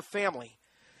center of your family.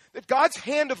 That God's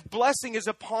hand of blessing is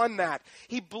upon that.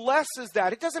 He blesses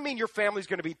that. It doesn't mean your family's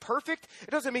going to be perfect.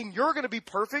 It doesn't mean you're going to be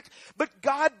perfect. But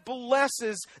God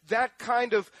blesses that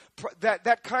kind of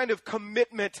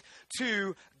commitment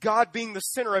to God being the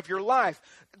center of your life.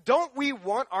 Don't we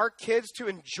want our kids to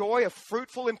enjoy a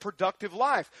fruitful and productive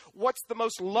life? What's the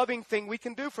most loving thing we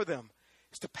can do for them?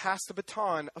 Is to pass the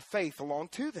baton of faith along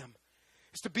to them.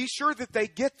 Is to be sure that they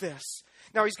get this.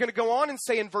 Now, he's going to go on and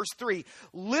say in verse 3,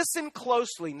 listen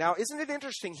closely. Now, isn't it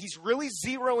interesting? He's really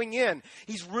zeroing in.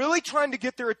 He's really trying to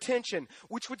get their attention,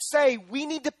 which would say we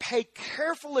need to pay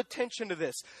careful attention to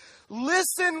this.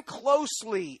 Listen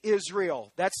closely,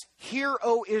 Israel. That's hear,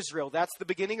 O Israel. That's the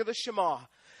beginning of the Shema.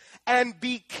 and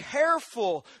be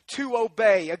careful to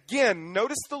obey. Again,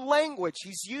 notice the language.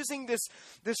 He's using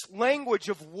this language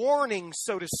of warning,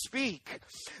 so to speak.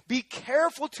 Be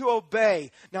careful to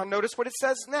obey. Now notice what it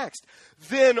says next.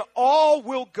 Then all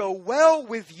will go well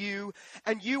with you,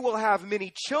 and you will have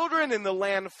many children in the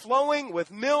land flowing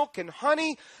with milk and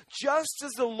honey, just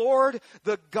as the Lord,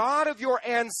 the God of your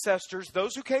ancestors,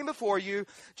 those who came before you,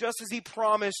 just as He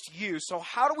promised you. So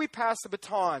how do we pass the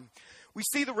baton? We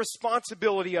see the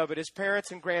responsibility of it as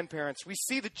parents and grandparents. We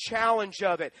see the challenge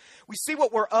of it. We see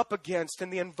what we're up against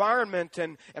and the environment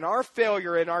and our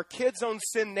failure and our kids' own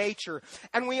sin nature.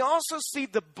 And we also see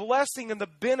the blessing and the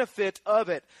benefit of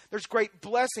it. There's great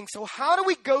blessing. So how do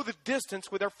we go the distance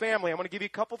with our family? I'm going to give you a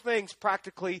couple things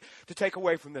practically to take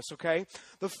away from this, okay?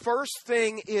 The first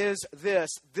thing is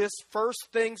this. This first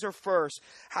things are first.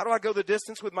 How do I go the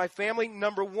distance with my family?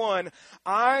 Number one,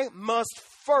 I must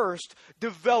first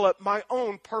develop my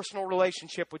own personal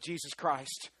relationship with Jesus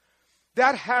Christ.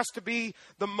 That has to be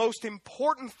the most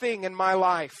important thing in my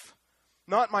life.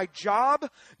 Not my job,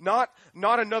 not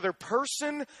another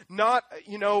person,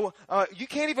 you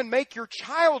can't even make your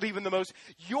child even the most.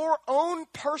 Your own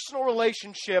personal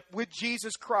relationship with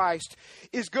Jesus Christ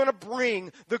is going to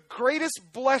bring the greatest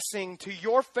blessing to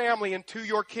your family and to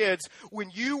your kids when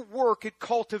you work at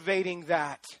cultivating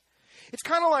that. It's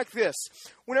kind of like this.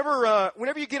 Whenever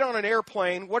you get on an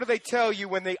airplane, what do they tell you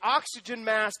when the oxygen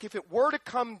mask, if it were to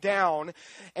come down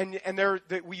and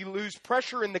we lose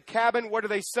pressure in the cabin, what do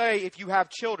they say if you have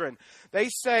children? Do they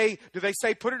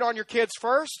say, put it on your kids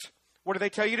first? What do they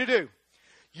tell you to do?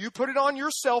 You put it on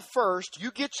yourself first.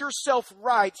 You get yourself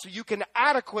right so you can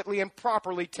adequately and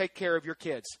properly take care of your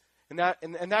kids. And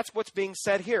that's what's being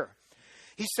said here.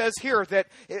 He says here that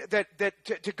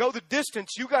to go the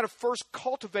distance, you got to first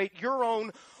cultivate your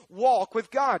own walk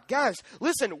with God. Guys,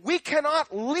 listen, we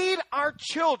cannot lead our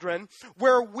children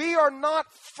where we are not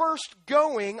first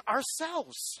going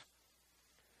ourselves.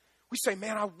 We say,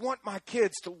 man, I want my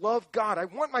kids to love God. I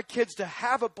want my kids to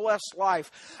have a blessed life.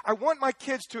 I want my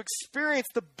kids to experience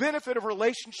the benefit of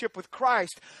relationship with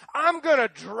Christ. I'm going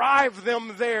to drive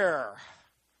them there.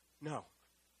 No.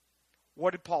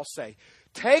 What did Paul say?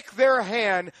 Take their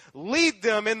hand, lead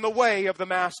them in the way of the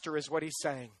master, is what he's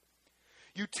saying.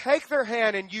 You take their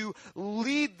hand and you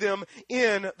lead them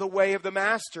in the way of the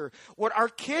master. What our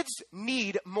kids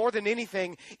need more than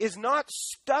anything is not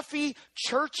stuffy,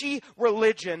 churchy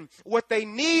religion. What they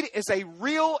need is a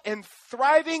real and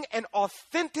thriving and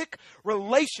authentic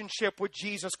relationship with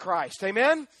Jesus Christ.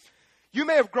 Amen? You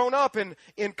may have grown up in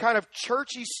kind of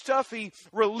churchy, stuffy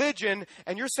religion,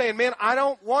 and you're saying, man, I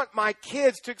don't want my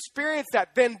kids to experience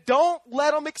that. Then don't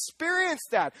let them experience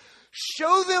that.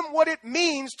 Show them what it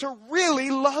means to really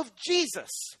love Jesus.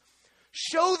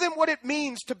 Show them what it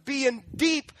means to be in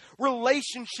deep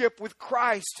relationship with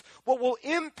Christ. What will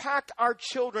impact our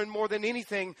children more than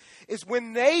anything is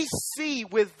when they see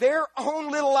with their own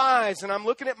little eyes, and I'm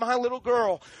looking at my little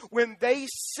girl, when they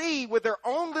see with their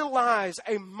own little eyes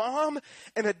a mom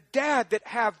and a dad that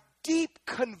have deep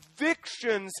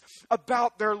convictions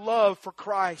about their love for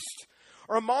Christ.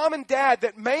 Or a mom and dad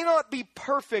that may not be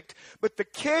perfect, but the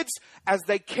kids, as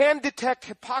they can detect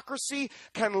hypocrisy,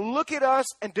 can look at us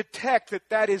and detect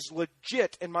that is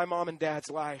legit in my mom and dad's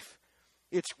life.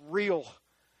 It's real.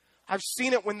 I've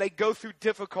seen it when they go through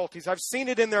difficulties. I've seen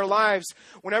it in their lives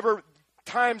whenever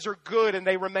times are good and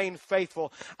they remain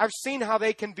faithful. I've seen how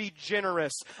they can be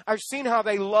generous. I've seen how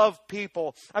they love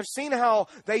people. I've seen how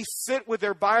they sit with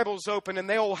their Bibles open and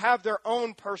they'll have their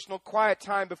own personal quiet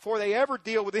time before they ever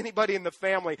deal with anybody in the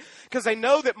family, because they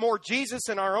know that more Jesus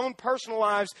in our own personal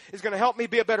lives is going to help me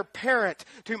be a better parent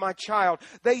to my child.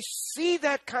 They see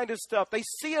that kind of stuff. They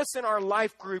see us in our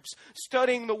life groups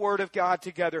studying the Word of God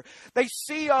together. They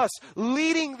see us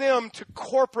leading them to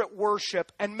corporate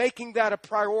worship and making that a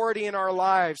priority in our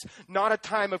lives, not a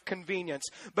time of convenience,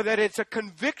 but that it's a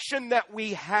conviction that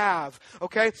we have,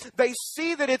 okay? They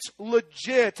see that it's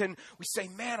legit, and we say,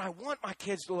 man, I want my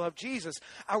kids to love Jesus.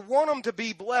 I want them to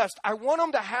be blessed. I want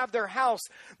them to have their house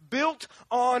built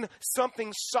on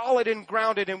something solid and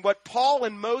grounded. And what Paul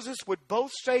and Moses would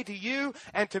both say to you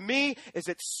and to me is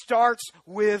it starts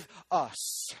with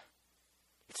us.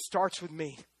 It starts with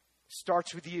me. It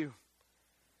starts with you.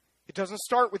 It doesn't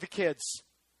start with the kids.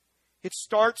 It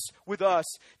starts with us.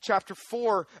 Chapter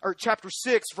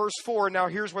 6, verse 4. Now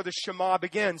here's where the Shema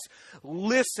begins.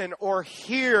 Listen or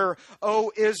hear,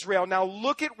 O Israel. Now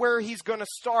look at where he's going to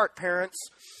start, parents.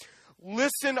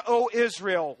 Listen, O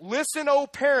Israel. Listen, O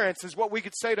parents, is what we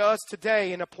could say to us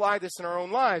today and apply this in our own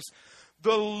lives.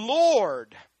 The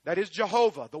Lord, that is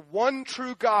Jehovah, the one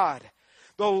true God,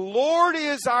 The Lord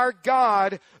is our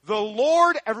God. The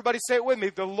Lord, everybody say it with me,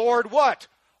 the Lord what?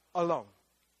 Alone.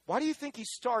 Why do you think he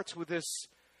starts with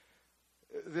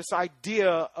this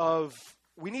idea of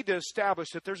we need to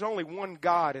establish that there's only one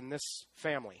God in this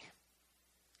family?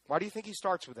 Why do you think he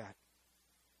starts with that?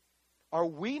 Are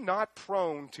we not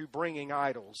prone to bringing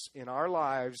idols in our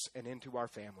lives and into our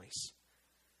families?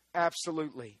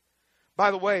 Absolutely. By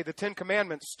the way, the Ten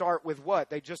Commandments start with what?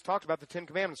 They just talked about the Ten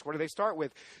Commandments. What do they start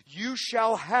with? You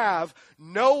shall have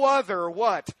no other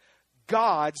what?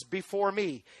 Gods before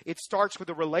me. It starts with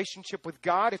a relationship with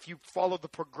God. If you follow the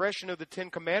progression of the Ten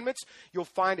Commandments, you'll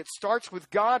find it starts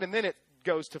with God and then it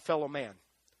goes to fellow man.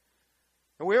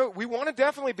 And we want to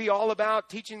definitely be all about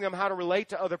teaching them how to relate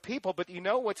to other people, but you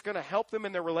know what's going to help them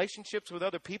in their relationships with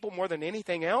other people more than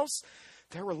anything else?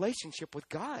 Their relationship with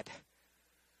God.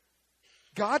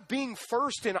 God being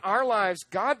first in our lives,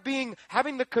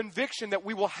 having the conviction that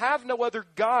we will have no other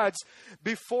gods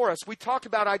before us. We talked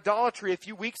about idolatry a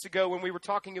few weeks ago when we were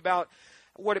talking about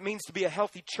what it means to be a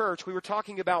healthy church. We were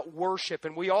talking about worship,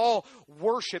 and we all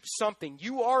worship something.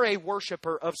 You are a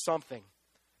worshiper of something.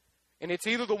 And it's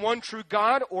either the one true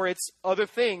God or it's other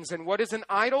things. And what is an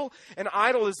idol? An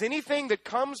idol is anything that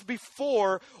comes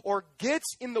before or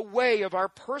gets in the way of our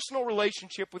personal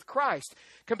relationship with Christ.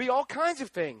 It can be all kinds of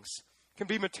things. It can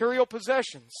be material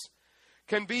possessions. It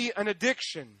can be an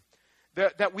addiction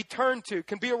that we turn to. It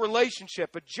can be a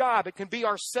relationship, a job. It can be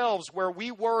ourselves where we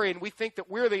worry and we think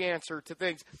that we're the answer to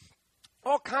things.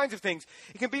 All kinds of things.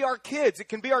 It can be our kids. It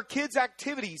can be our kids'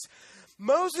 activities.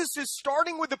 Moses is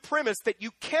starting with the premise that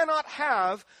you cannot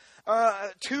have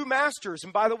two masters.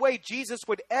 And by the way, Jesus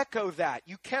would echo that.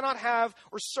 You cannot have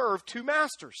or serve two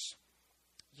masters.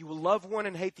 You will love one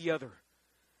and hate the other.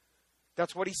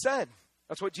 That's what he said.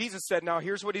 That's what Jesus said. Now,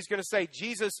 here's what he's going to say.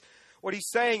 Jesus, what he's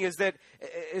saying is that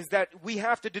we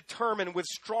have to determine with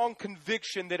strong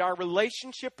conviction that our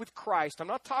relationship with Christ, I'm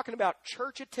not talking about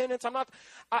church attendance.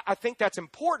 I think that's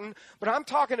important, but I'm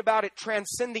talking about it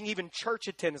transcending even church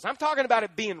attendance. I'm talking about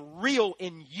it being real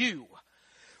in you,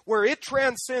 where it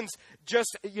transcends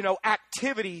just,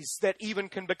 activities that even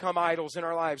can become idols in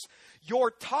our lives.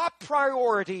 Your top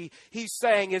priority, he's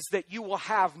saying, is that you will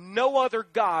have no other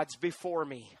gods before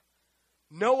me.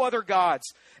 No other gods.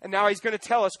 And now he's going to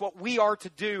tell us what we are to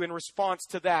do in response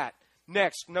to that.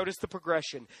 Next, notice the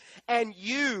progression. And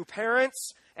you,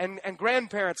 parents and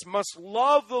grandparents, must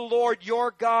love the Lord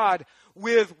your God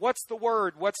with, what's the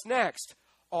word? What's next?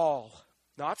 All.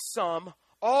 Not some.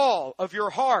 All of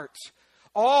your heart.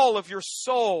 All of your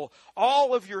soul,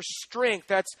 all of your strength.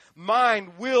 That's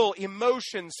mind, will,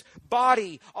 emotions,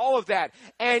 body, all of that.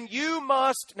 And you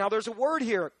must, now there's a word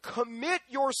here, commit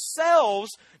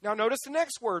yourselves. Now notice the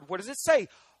next word. What does it say?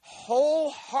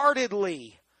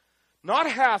 Wholeheartedly.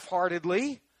 Not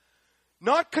half-heartedly.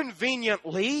 Not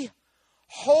conveniently.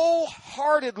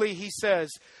 Wholeheartedly, he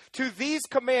says, to these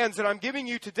commands that I'm giving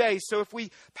you today. So if we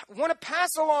want to pass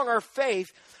along our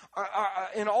faith,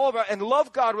 and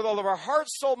love God with all of our heart,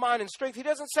 soul, mind, and strength. He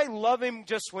doesn't say love Him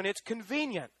just when it's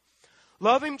convenient.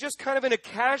 Love Him just kind of in a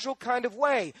casual kind of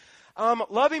way.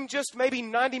 Love Him just maybe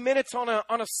 90 minutes on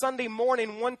a Sunday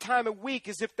morning, one time a week,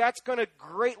 as if that's going to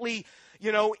greatly,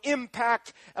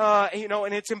 impact,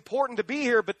 and it's important to be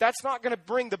here, but that's not going to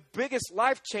bring the biggest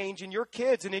life change in your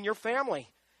kids and in your family.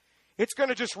 It's going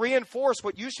to just reinforce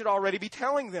what you should already be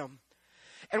telling them.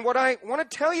 And what I want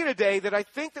to tell you today, that I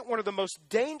think that one of the most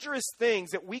dangerous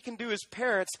things that we can do as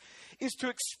parents is to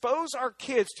expose our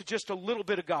kids to just a little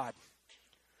bit of God.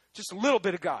 Just a little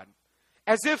bit of God.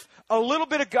 As if a little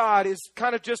bit of God is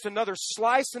kind of just another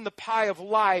slice in the pie of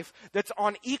life that's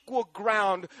on equal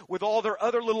ground with all their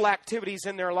other little activities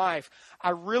in their life.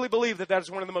 I really believe that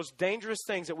is one of the most dangerous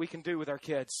things that we can do with our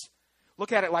kids.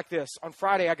 Look at it like this. On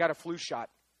Friday, I got a flu shot.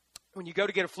 When you go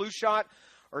to get a flu shot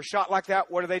or a shot like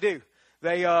that, what do?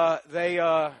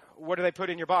 What do they put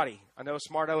in your body? I know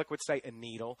smart aleck would say a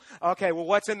needle. Okay, well,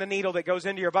 what's in the needle that goes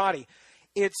into your body?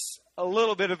 It's a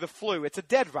little bit of the flu. It's a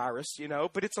dead virus,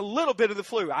 but it's a little bit of the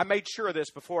flu. I made sure of this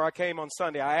before I came on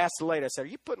Sunday. I asked the lady, I said, are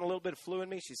you putting a little bit of flu in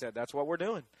me? She said, that's what we're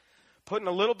doing. Putting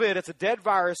a little bit. It's a dead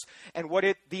virus, and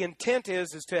the intent is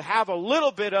to have a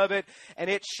little bit of it, and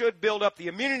it should build up the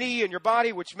immunity in your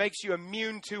body, which makes you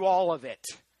immune to all of it.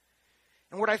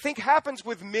 And what I think happens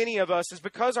with many of us is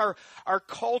because our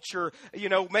culture,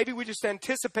 maybe we just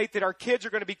anticipate that our kids are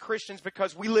going to be Christians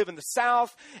because we live in the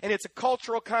South and it's a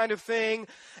cultural kind of thing,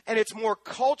 and it's more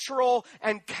cultural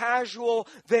and casual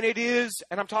than it is,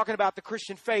 and I'm talking about the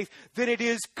Christian faith, than it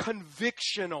is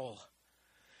convictional.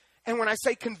 And when I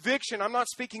say conviction, I'm not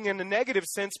speaking in a negative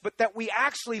sense, but that we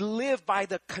actually live by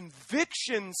the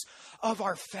convictions of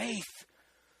our faith.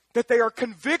 That they are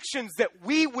convictions that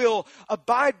we will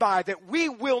abide by, that we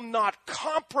will not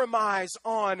compromise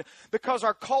on because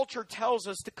our culture tells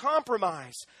us to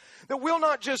compromise. That we'll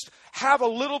not just have a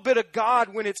little bit of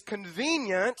God when it's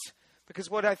convenient, because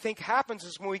what I think happens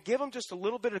is when we give them just a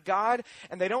little bit of God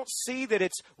and they don't see that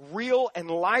it's real and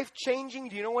life-changing,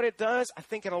 do you know what it does? I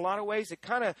think in a lot of ways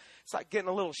it's like getting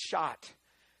a little shot.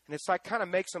 And it's like kind of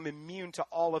makes them immune to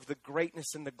all of the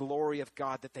greatness and the glory of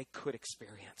God that they could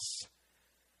experience.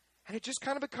 And it just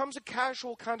kind of becomes a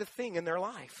casual kind of thing in their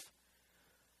life.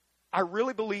 I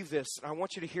really believe this, and I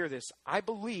want you to hear this. I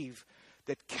believe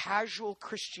that casual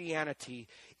Christianity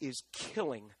is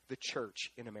killing the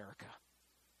church in America.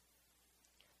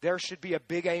 There should be a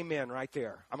big amen right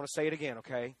there. I'm going to say it again,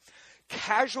 okay?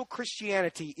 Casual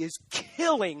Christianity is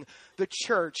killing the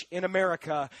church in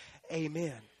America.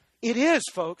 Amen. It is,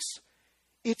 folks.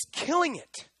 It's killing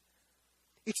it.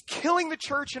 It's killing the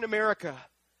church in America.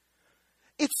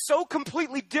 It's so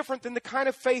completely different than the kind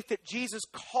of faith that Jesus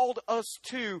called us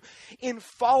to in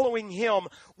following Him.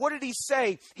 What did He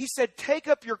say? He said, take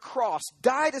up your cross,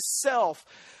 die to self,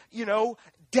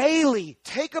 daily.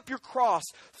 Take up your cross,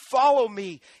 follow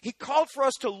me. He called for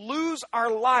us to lose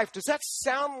our life. Does that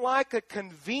sound like a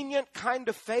convenient kind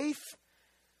of faith?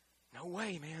 No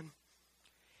way, man.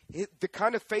 The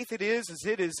kind of faith it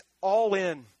is all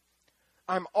in.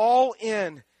 I'm all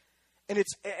in. And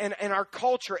it's and our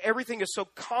culture, everything is so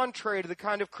contrary to the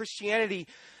kind of Christianity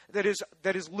that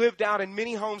is lived out in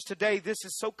many homes today. This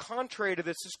is so contrary to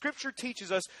this. The Scripture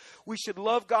teaches us we should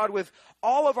love God with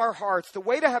all of our hearts. The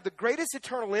way to have the greatest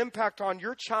eternal impact on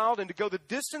your child and to go the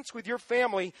distance with your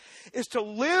family is to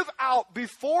live out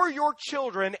before your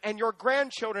children and your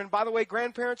grandchildren. By the way,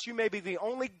 grandparents, you may be the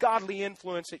only godly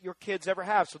influence that your kids ever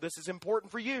have, so this is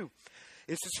important for you.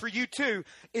 This is for you too.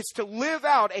 It's to live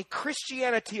out a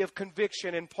Christianity of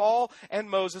conviction. And Paul and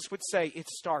Moses would say, it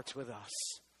starts with us.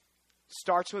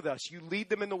 Starts with us. You lead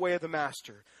them in the way of the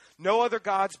Master. No other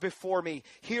gods before me.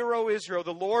 Hear, O Israel,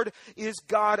 the Lord is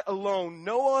God alone.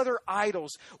 No other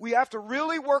idols. We have to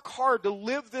really work hard to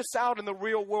live this out in the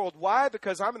real world. Why?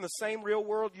 Because I'm in the same real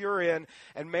world you're in.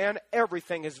 And man,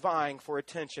 everything is vying for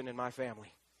attention in my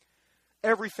family.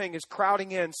 Everything is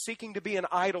crowding in, seeking to be an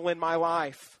idol in my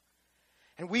life.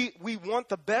 And we want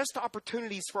the best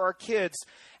opportunities for our kids.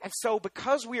 And so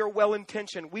because we are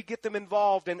well-intentioned, we get them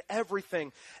involved in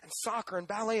everything. And soccer and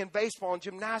ballet and baseball and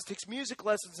gymnastics, music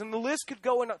lessons, and the list could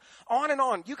go on and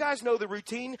on. You guys know the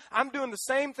routine. I'm doing the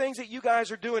same things that you guys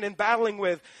are doing and battling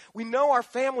with. We know our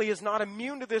family is not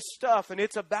immune to this stuff. And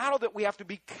it's a battle that we have to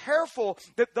be careful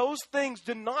that those things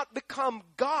do not become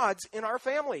gods in our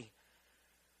family.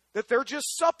 That they're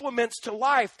just supplements to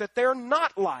life, that they're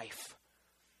not life.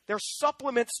 They're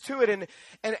supplements to it,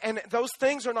 and those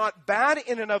things are not bad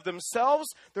in and of themselves.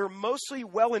 They're mostly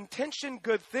well-intentioned,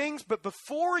 good things, but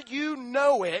before you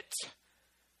know it,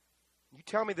 you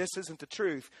tell me this isn't the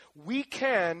truth, we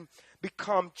can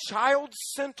become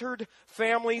child-centered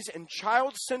families and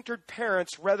child-centered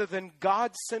parents rather than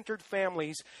God-centered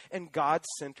families and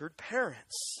God-centered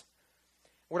parents.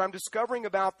 What I'm discovering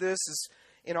about this is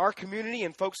in our community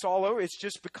and folks all over, it's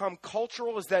just become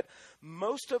cultural, is that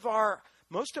most of our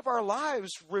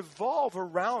lives revolve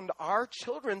around our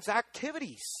children's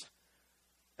activities.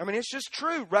 I mean, it's just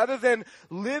true. Rather than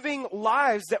living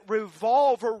lives that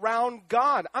revolve around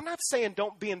God. I'm not saying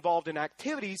don't be involved in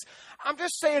activities. I'm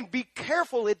just saying be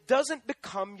careful it doesn't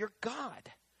become your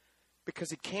God.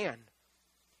 Because it can.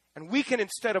 And we can,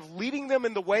 instead of leading them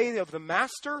in the way of the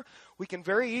Master, we can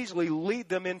very easily lead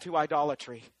them into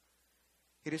idolatry.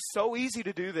 It is so easy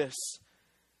to do this.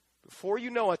 Before you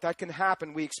know it, that can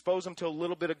happen. We expose them to a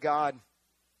little bit of God.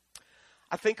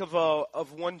 I think of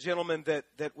one gentleman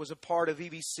that was a part of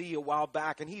EVC a while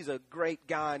back, and he's a great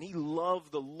guy, and he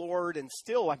loved the Lord, and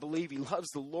still I believe he loves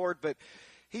the Lord, but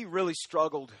he really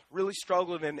struggled,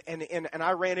 and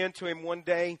I ran into him one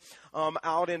day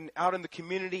out in the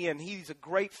community, and he's a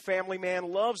great family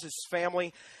man, loves his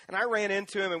family, and I ran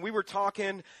into him, and we were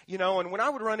talking, and when I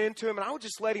would run into him, and I would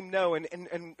just let him know, and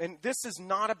this is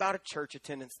not about a church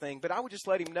attendance thing, but I would just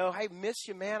let him know, hey, miss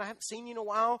you, man, I haven't seen you in a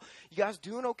while, you guys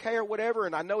doing okay or whatever,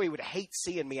 and I know he would hate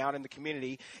seeing me out in the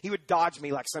community. He would dodge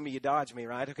me like some of you dodge me,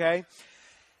 right, okay?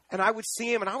 And I would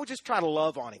see him, and I would just try to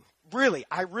love on him.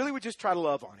 I really would just try to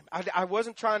love on him. I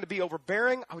wasn't trying to be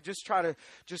overbearing. I would just try to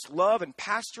just love and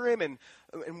pastor him. And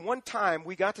one time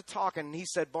we got to talking, and he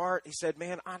said, Bart, he said,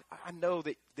 man, I know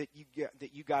that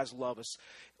you guys love us.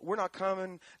 We're not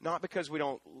coming, not because we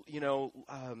don't,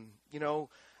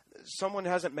 someone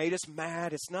hasn't made us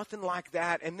mad. It's nothing like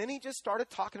that. And then he just started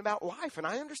talking about life. And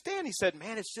I understand. He said,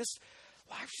 man, life's just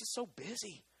so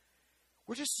busy.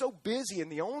 We're just so busy, and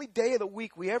the only day of the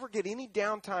week we ever get any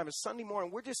downtime is Sunday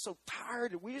morning. We're just so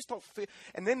tired, and we just don't feel.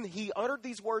 And then he uttered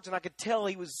these words, and I could tell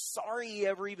he was sorry he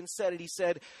ever even said it. He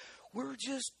said, we're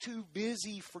just too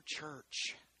busy for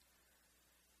church.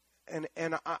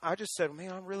 And I just said,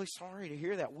 man, I'm really sorry to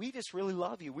hear that. We just really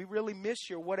love you. We really miss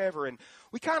you or whatever. And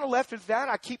we kind of left it at that.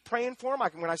 I keep praying for him.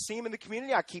 When I see him in the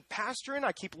community, I keep pastoring.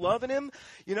 I keep loving him.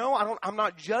 You know, I'm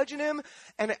not judging him.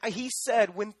 And he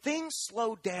said, when things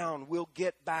slow down, we'll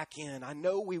get back in. I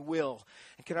know we will.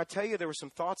 And can I tell you, there were some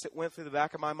thoughts that went through the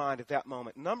back of my mind at that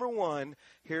moment. Number one,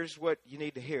 here's what you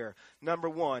need to hear. Number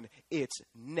one, it's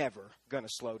never going to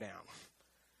slow down.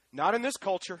 Not in this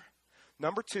culture.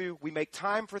 Number two, we make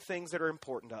time for things that are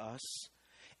important to us.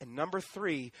 And number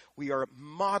three, we are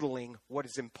modeling what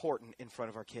is important in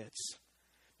front of our kids.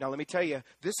 Now, let me tell you,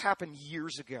 this happened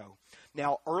years ago.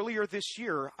 Now, earlier this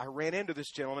year, I ran into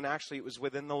this gentleman. Actually, it was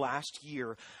within the last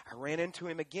year. I ran into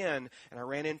him again, and I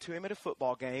ran into him at a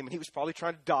football game, and he was probably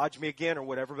trying to dodge me again or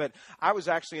whatever, but I was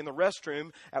actually in the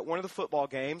restroom at one of the football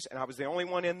games, and I was the only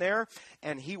one in there,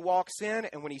 and he walks in,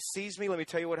 and when he sees me, let me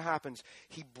tell you what happens.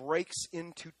 He breaks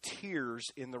into tears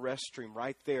in the restroom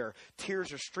right there.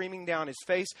 Tears are streaming down his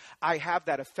face. I have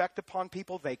that effect upon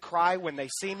people. They cry when they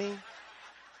see me.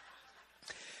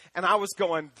 And I was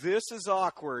going, this is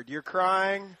awkward. You're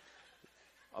crying.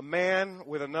 A man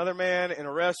with another man in a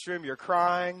restroom, you're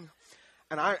crying.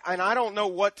 And I don't know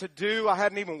what to do. I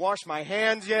hadn't even washed my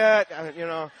hands yet.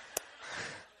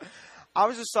 I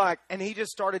was just like, and he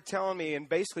just started telling me, and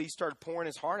basically he started pouring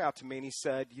his heart out to me. And he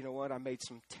said, you know what, I made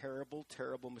some terrible,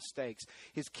 terrible mistakes.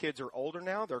 His kids are older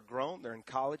now. They're grown. They're in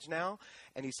college now.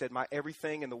 And he said,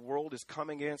 everything in the world is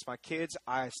coming against my kids.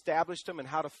 I established them in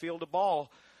how to field a ball.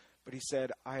 But he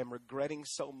said, I am regretting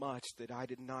so much that I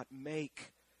did not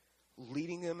make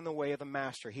leading them in the way of the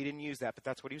master. He didn't use that, but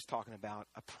that's what he was talking about,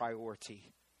 a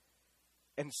priority.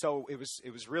 And so it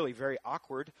was really very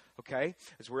awkward, okay,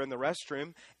 as we're in the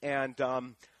restroom. And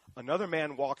another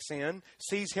man walks in,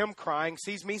 sees him crying,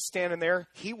 sees me standing there.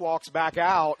 He walks back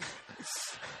out.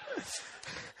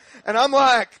 And I'm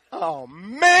like, oh,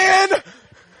 man,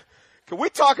 can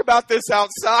we talk about this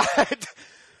outside?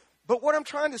 But what I'm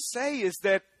trying to say is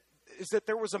that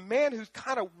there was a man who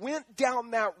kind of went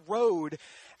down that road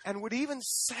and would even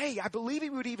say, I believe he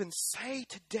would even say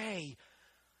today,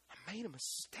 I made a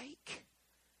mistake.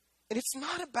 And it's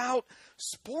not about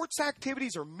sports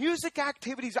activities or music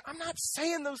activities. I'm not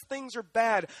saying those things are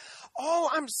bad.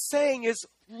 All I'm saying is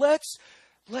let's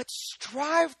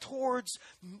strive towards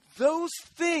those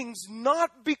things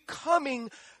not becoming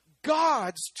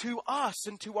gods to us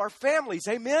and to our families.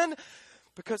 Amen?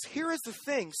 Because here is the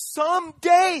thing.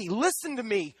 Someday, listen to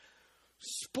me,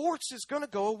 sports is going to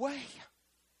go away.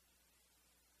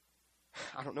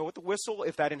 I don't know what the whistle,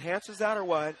 if that enhances that or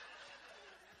what.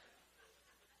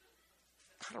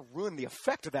 Kind of ruined the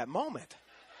effect of that moment.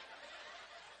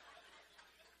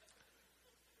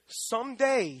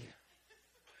 Someday,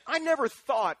 I never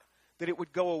thought that it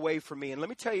would go away from me. And let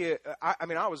me tell you,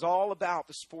 I was all about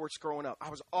the sports growing up. I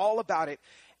was all about it,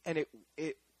 and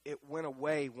it went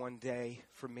away one day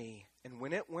for me. And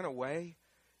when it went away,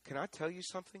 can I tell you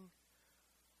something?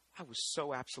 I was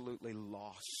so absolutely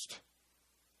lost.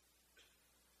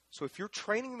 So if you're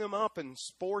training them up in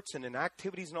sports and in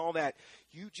activities and all that,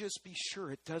 you just be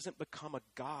sure it doesn't become a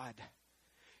god.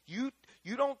 You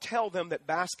don't tell them that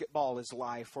basketball is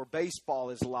life or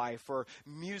baseball is life or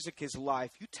music is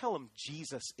life. You tell them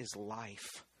Jesus is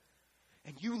life.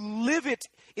 And you live it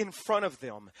in front of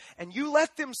them. And you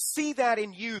let them see that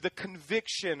in you, the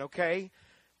conviction, okay?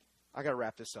 I got to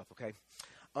wrap this up, okay?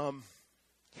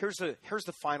 Here's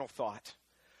the final thought.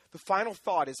 The final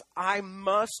thought is I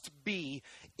must be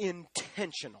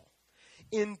intentional.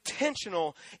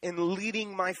 Intentional in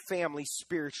leading my family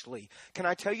spiritually. Can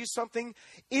I tell you something?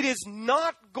 It is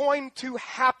not going to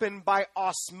happen by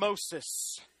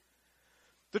osmosis.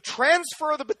 The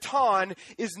transfer of the baton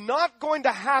is not going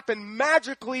to happen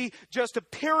magically just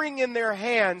appearing in their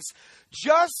hands.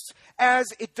 Just as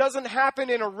it doesn't happen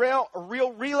in a real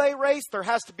relay race, there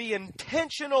has to be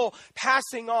intentional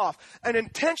passing off, an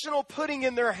intentional putting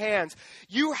in their hands.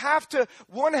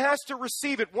 One has to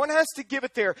receive it. One has to give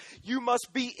it there. You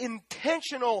must be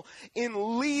intentional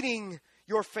in leading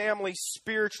your family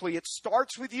spiritually. It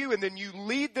starts with you, and then you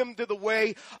lead them to the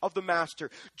way of the master.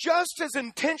 Just as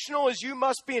intentional as you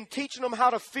must be in teaching them how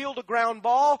to field a ground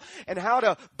ball and how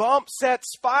to bump, set,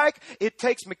 spike. It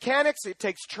takes mechanics. It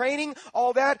takes training,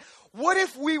 all that. What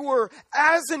if we were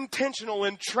as intentional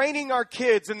in training our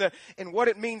kids in what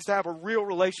it means to have a real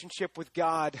relationship with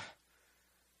God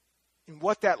and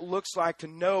what that looks like to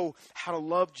know how to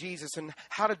love Jesus and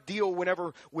how to deal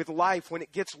with life when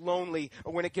it gets lonely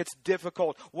or when it gets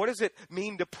difficult. What does it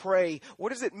mean to pray?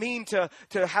 What does it mean to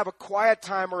have a quiet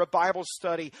time or a Bible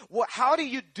study? How do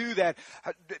you do that?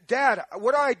 Dad,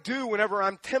 what do I do whenever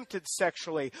I'm tempted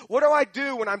sexually? What do I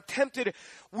do when I'm tempted?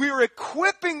 We're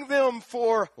equipping them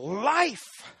for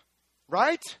life,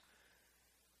 right?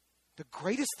 The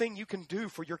greatest thing you can do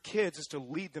for your kids is to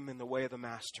lead them in the way of the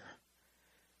Master.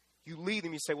 You lead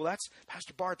them, you say, well, that's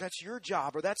Pastor Bart, that's your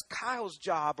job, or that's Kyle's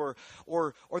job,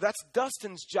 or that's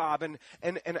Dustin's job. And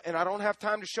I don't have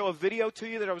time to show a video to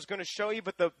you that I was going to show you,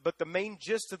 but the main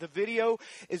gist of the video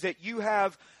is that you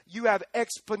have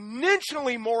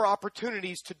exponentially more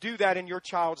opportunities to do that in your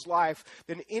child's life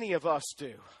than any of us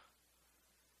do.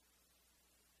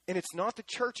 And it's not the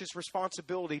church's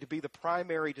responsibility to be the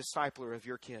primary discipler of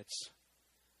your kids.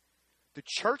 The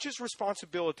church's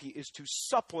responsibility is to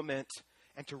supplement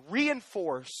and to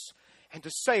reinforce and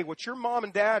to say what your mom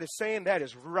and dad is saying, that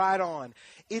is right on.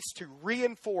 It's to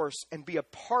reinforce and be a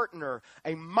partner,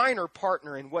 a minor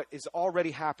partner in what is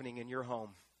already happening in your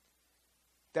home.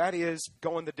 That is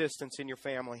going the distance in your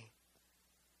family.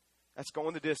 That's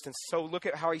going the distance. So look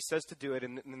at how he says to do it,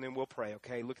 and then we'll pray,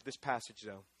 okay? Look at this passage,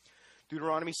 though.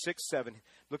 Deuteronomy 6:7.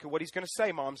 Look at what he's going to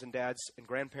say, moms and dads and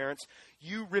grandparents.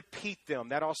 You repeat them.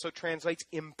 That also translates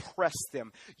impress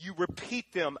them. You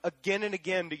repeat them again and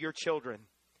again to your children.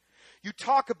 You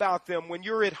talk about them when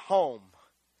you're at home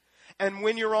and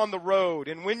when you're on the road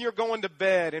and when you're going to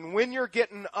bed and when you're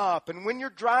getting up and when you're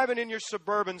driving in your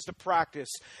Suburbans to practice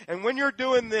and when you're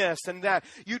doing this and that.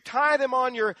 You tie them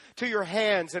to your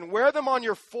hands and wear them on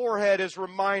your forehead as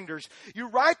reminders. You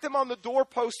write them on the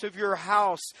doorpost of your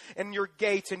house and your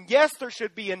gates. And yes, there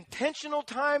should be intentional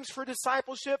times for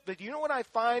discipleship, but you know what I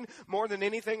find more than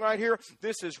anything right here?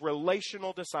 This is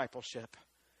relational discipleship.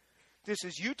 This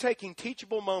is you taking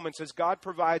teachable moments as God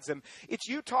provides them. It's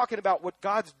you talking about what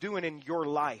God's doing in your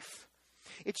life.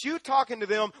 It's you talking to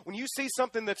them when you see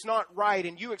something that's not right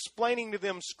and you explaining to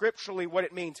them scripturally what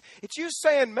it means. It's you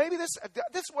saying, maybe this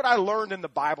is what I learned in the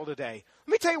Bible today.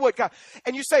 Let me tell you what God,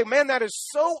 and you say, man, that is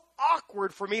so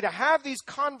awkward for me to have these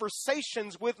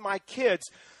conversations with my kids.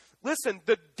 Listen,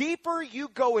 the deeper you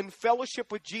go in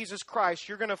fellowship with Jesus Christ,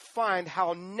 you're going to find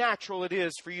how natural it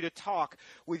is for you to talk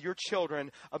with your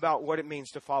children about what it means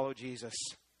to follow Jesus.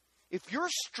 If you're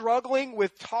struggling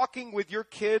with talking with your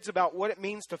kids about what it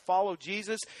means to follow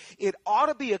Jesus, it ought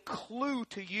to be a clue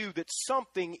to you that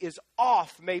something is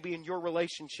off maybe in your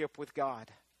relationship with God.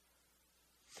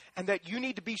 And that you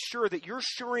need to be sure that you're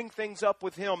shoring things up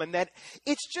with Him and that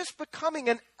it's just becoming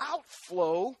an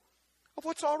outflow of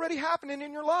what's already happening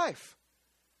in your life.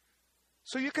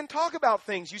 So you can talk about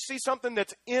things. You see something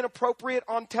that's inappropriate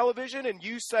on television and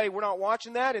you say, we're not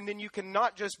watching that. And then you can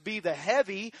not just be the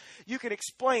heavy. You can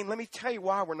explain, let me tell you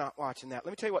why we're not watching that.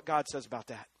 Let me tell you what God says about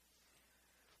that.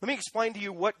 Let me explain to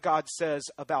you what God says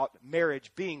about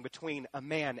marriage being between a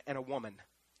man and a woman.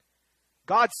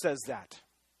 God says that.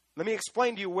 Let me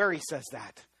explain to you where He says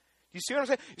that. You see what I'm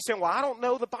saying? You're saying, well, I don't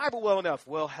know the Bible well enough.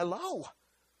 Well, hello.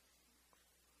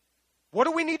 What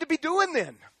do we need to be doing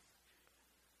then?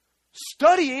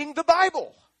 Studying the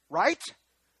Bible, right?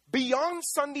 Beyond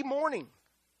Sunday morning.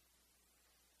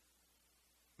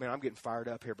 Man, I'm getting fired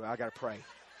up here, but I got to pray.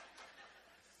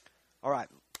 All right.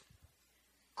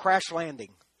 Crash landing.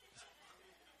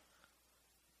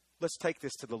 Let's take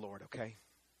this to the Lord, okay?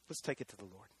 Let's take it to the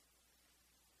Lord.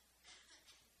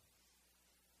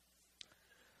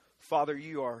 Father,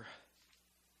 you are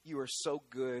so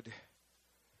good.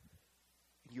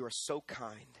 You are so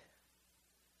kind.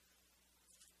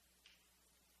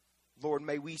 Lord,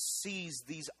 may we seize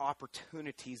these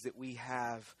opportunities that we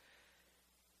have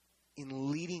in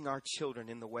leading our children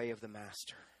in the way of the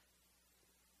Master.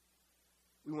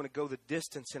 We want to go the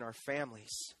distance in our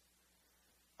families.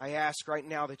 I ask right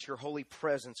now that your holy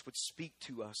presence would speak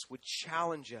to us, would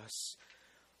challenge us.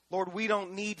 Lord, we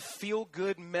don't need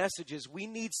feel-good messages. We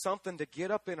need something to get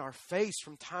up in our face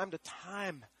from time to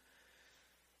time.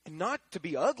 And not to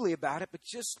be ugly about it, but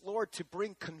just, Lord, to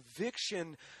bring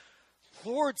conviction,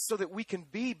 Lord, so that we can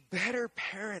be better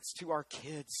parents to our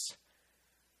kids.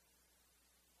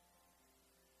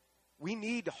 We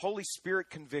need Holy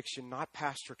Spirit conviction, not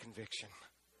pastor conviction.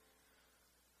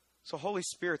 So Holy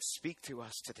Spirit, speak to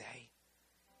us today.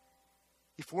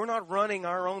 If we're not running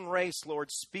our own race, Lord,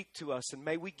 speak to us. And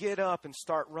may we get up and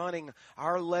start running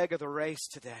our leg of the race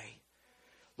today.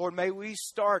 Lord, may we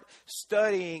start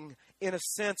studying in a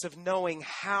sense of knowing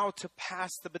how to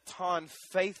pass the baton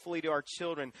faithfully to our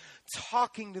children,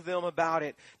 talking to them about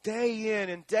it day in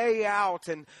and day out,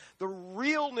 and the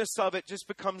realness of it just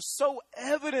becomes so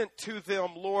evident to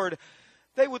them, Lord.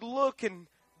 They would look and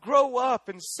grow up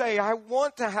and say, I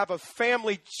want to have a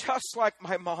family just like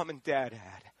my mom and dad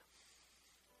had.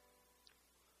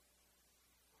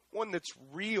 One that's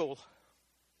real.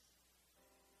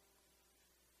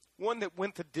 One that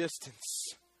went the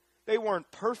distance. They weren't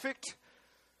perfect,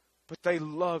 but they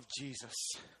loved Jesus.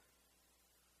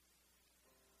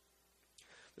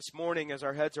 This morning, as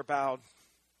our heads are bowed,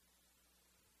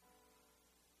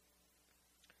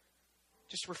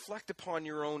 just reflect upon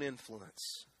your own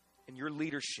influence and your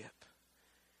leadership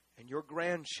and your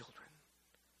grandchildren,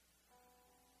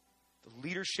 the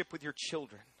leadership with your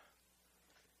children.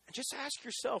 And just ask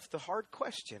yourself the hard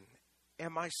question,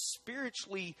 am I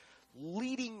spiritually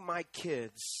leading my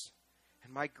kids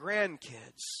and my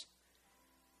grandkids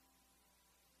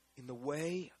in the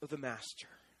way of the Master?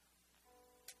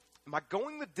 Am I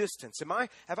going the distance?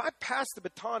 Have I passed the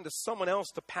baton to someone else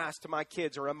to pass to my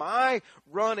kids? Or am I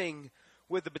running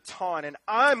with the baton and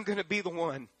I'm going to be the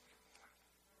one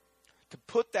to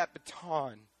put that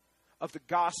baton of the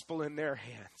gospel in their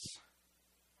hands?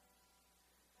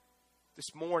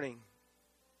 This morning,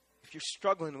 if you're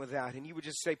struggling with that and you would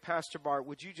just say, Pastor Bart,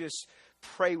 would you just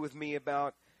pray with me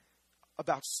about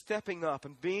stepping up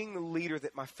and being the leader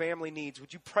that my family needs?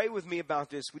 Would you pray with me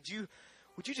about this? Would you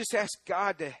just ask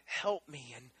God to help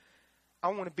me? And I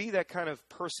want to be that kind of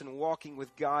person walking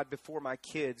with God before my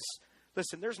kids.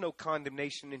 Listen, there's no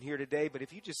condemnation in here today, but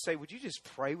if you just say, would you just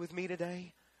pray with me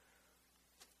today?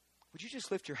 Would you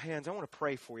just lift your hands? I want to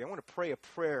pray for you. I want to pray a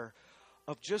prayer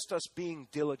of just us being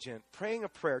diligent, praying a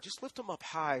prayer. Just lift them up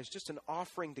high as just an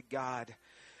offering to God.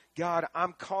 God,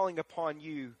 I'm calling upon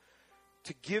you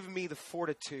to give me the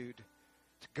fortitude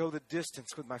to go the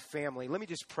distance with my family. Let me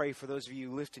just pray for those of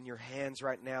you lifting your hands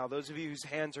right now. Those of you whose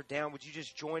hands are down, would you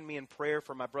just join me in prayer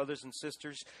for my brothers and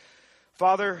sisters?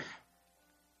 Father,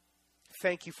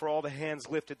 thank you for all the hands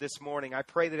lifted this morning. I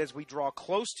pray that as we draw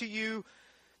close to you,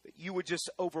 that you would just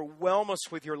overwhelm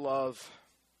us with your love.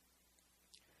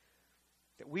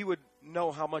 That we would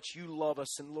know how much you love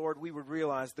us. And Lord, we would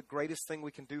realize the greatest thing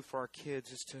we can do for our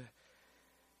kids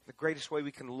the greatest way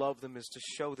we can love them is to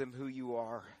show them who you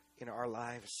are in our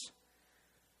lives.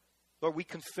 Lord, we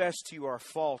confess to you our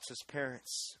faults as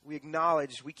parents. We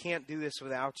acknowledge we can't do this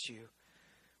without you.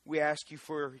 We ask you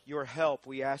for your help.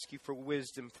 We ask you for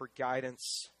wisdom, for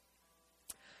guidance.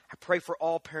 I pray for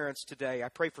all parents today. I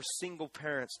pray for single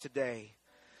parents today.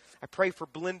 I pray for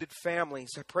blended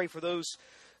families. I pray for those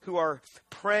who are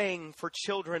praying for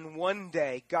children one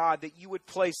day, God, that you would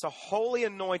place a holy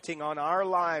anointing on our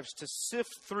lives to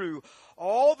sift through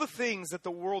all the things that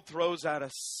the world throws at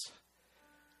us.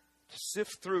 To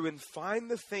sift through and find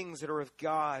the things that are of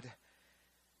God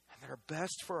and that are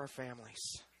best for our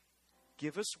families.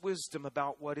 Give us wisdom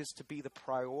about what is to be the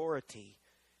priority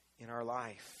in our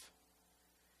life.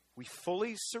 We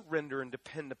fully surrender and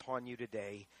depend upon you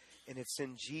today, and it's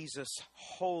in Jesus'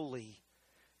 holy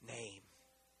name.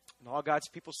 And all God's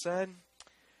people said,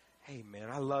 amen.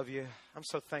 I love you. I'm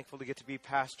so thankful to get to be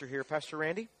pastor here. Pastor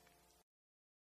Randy?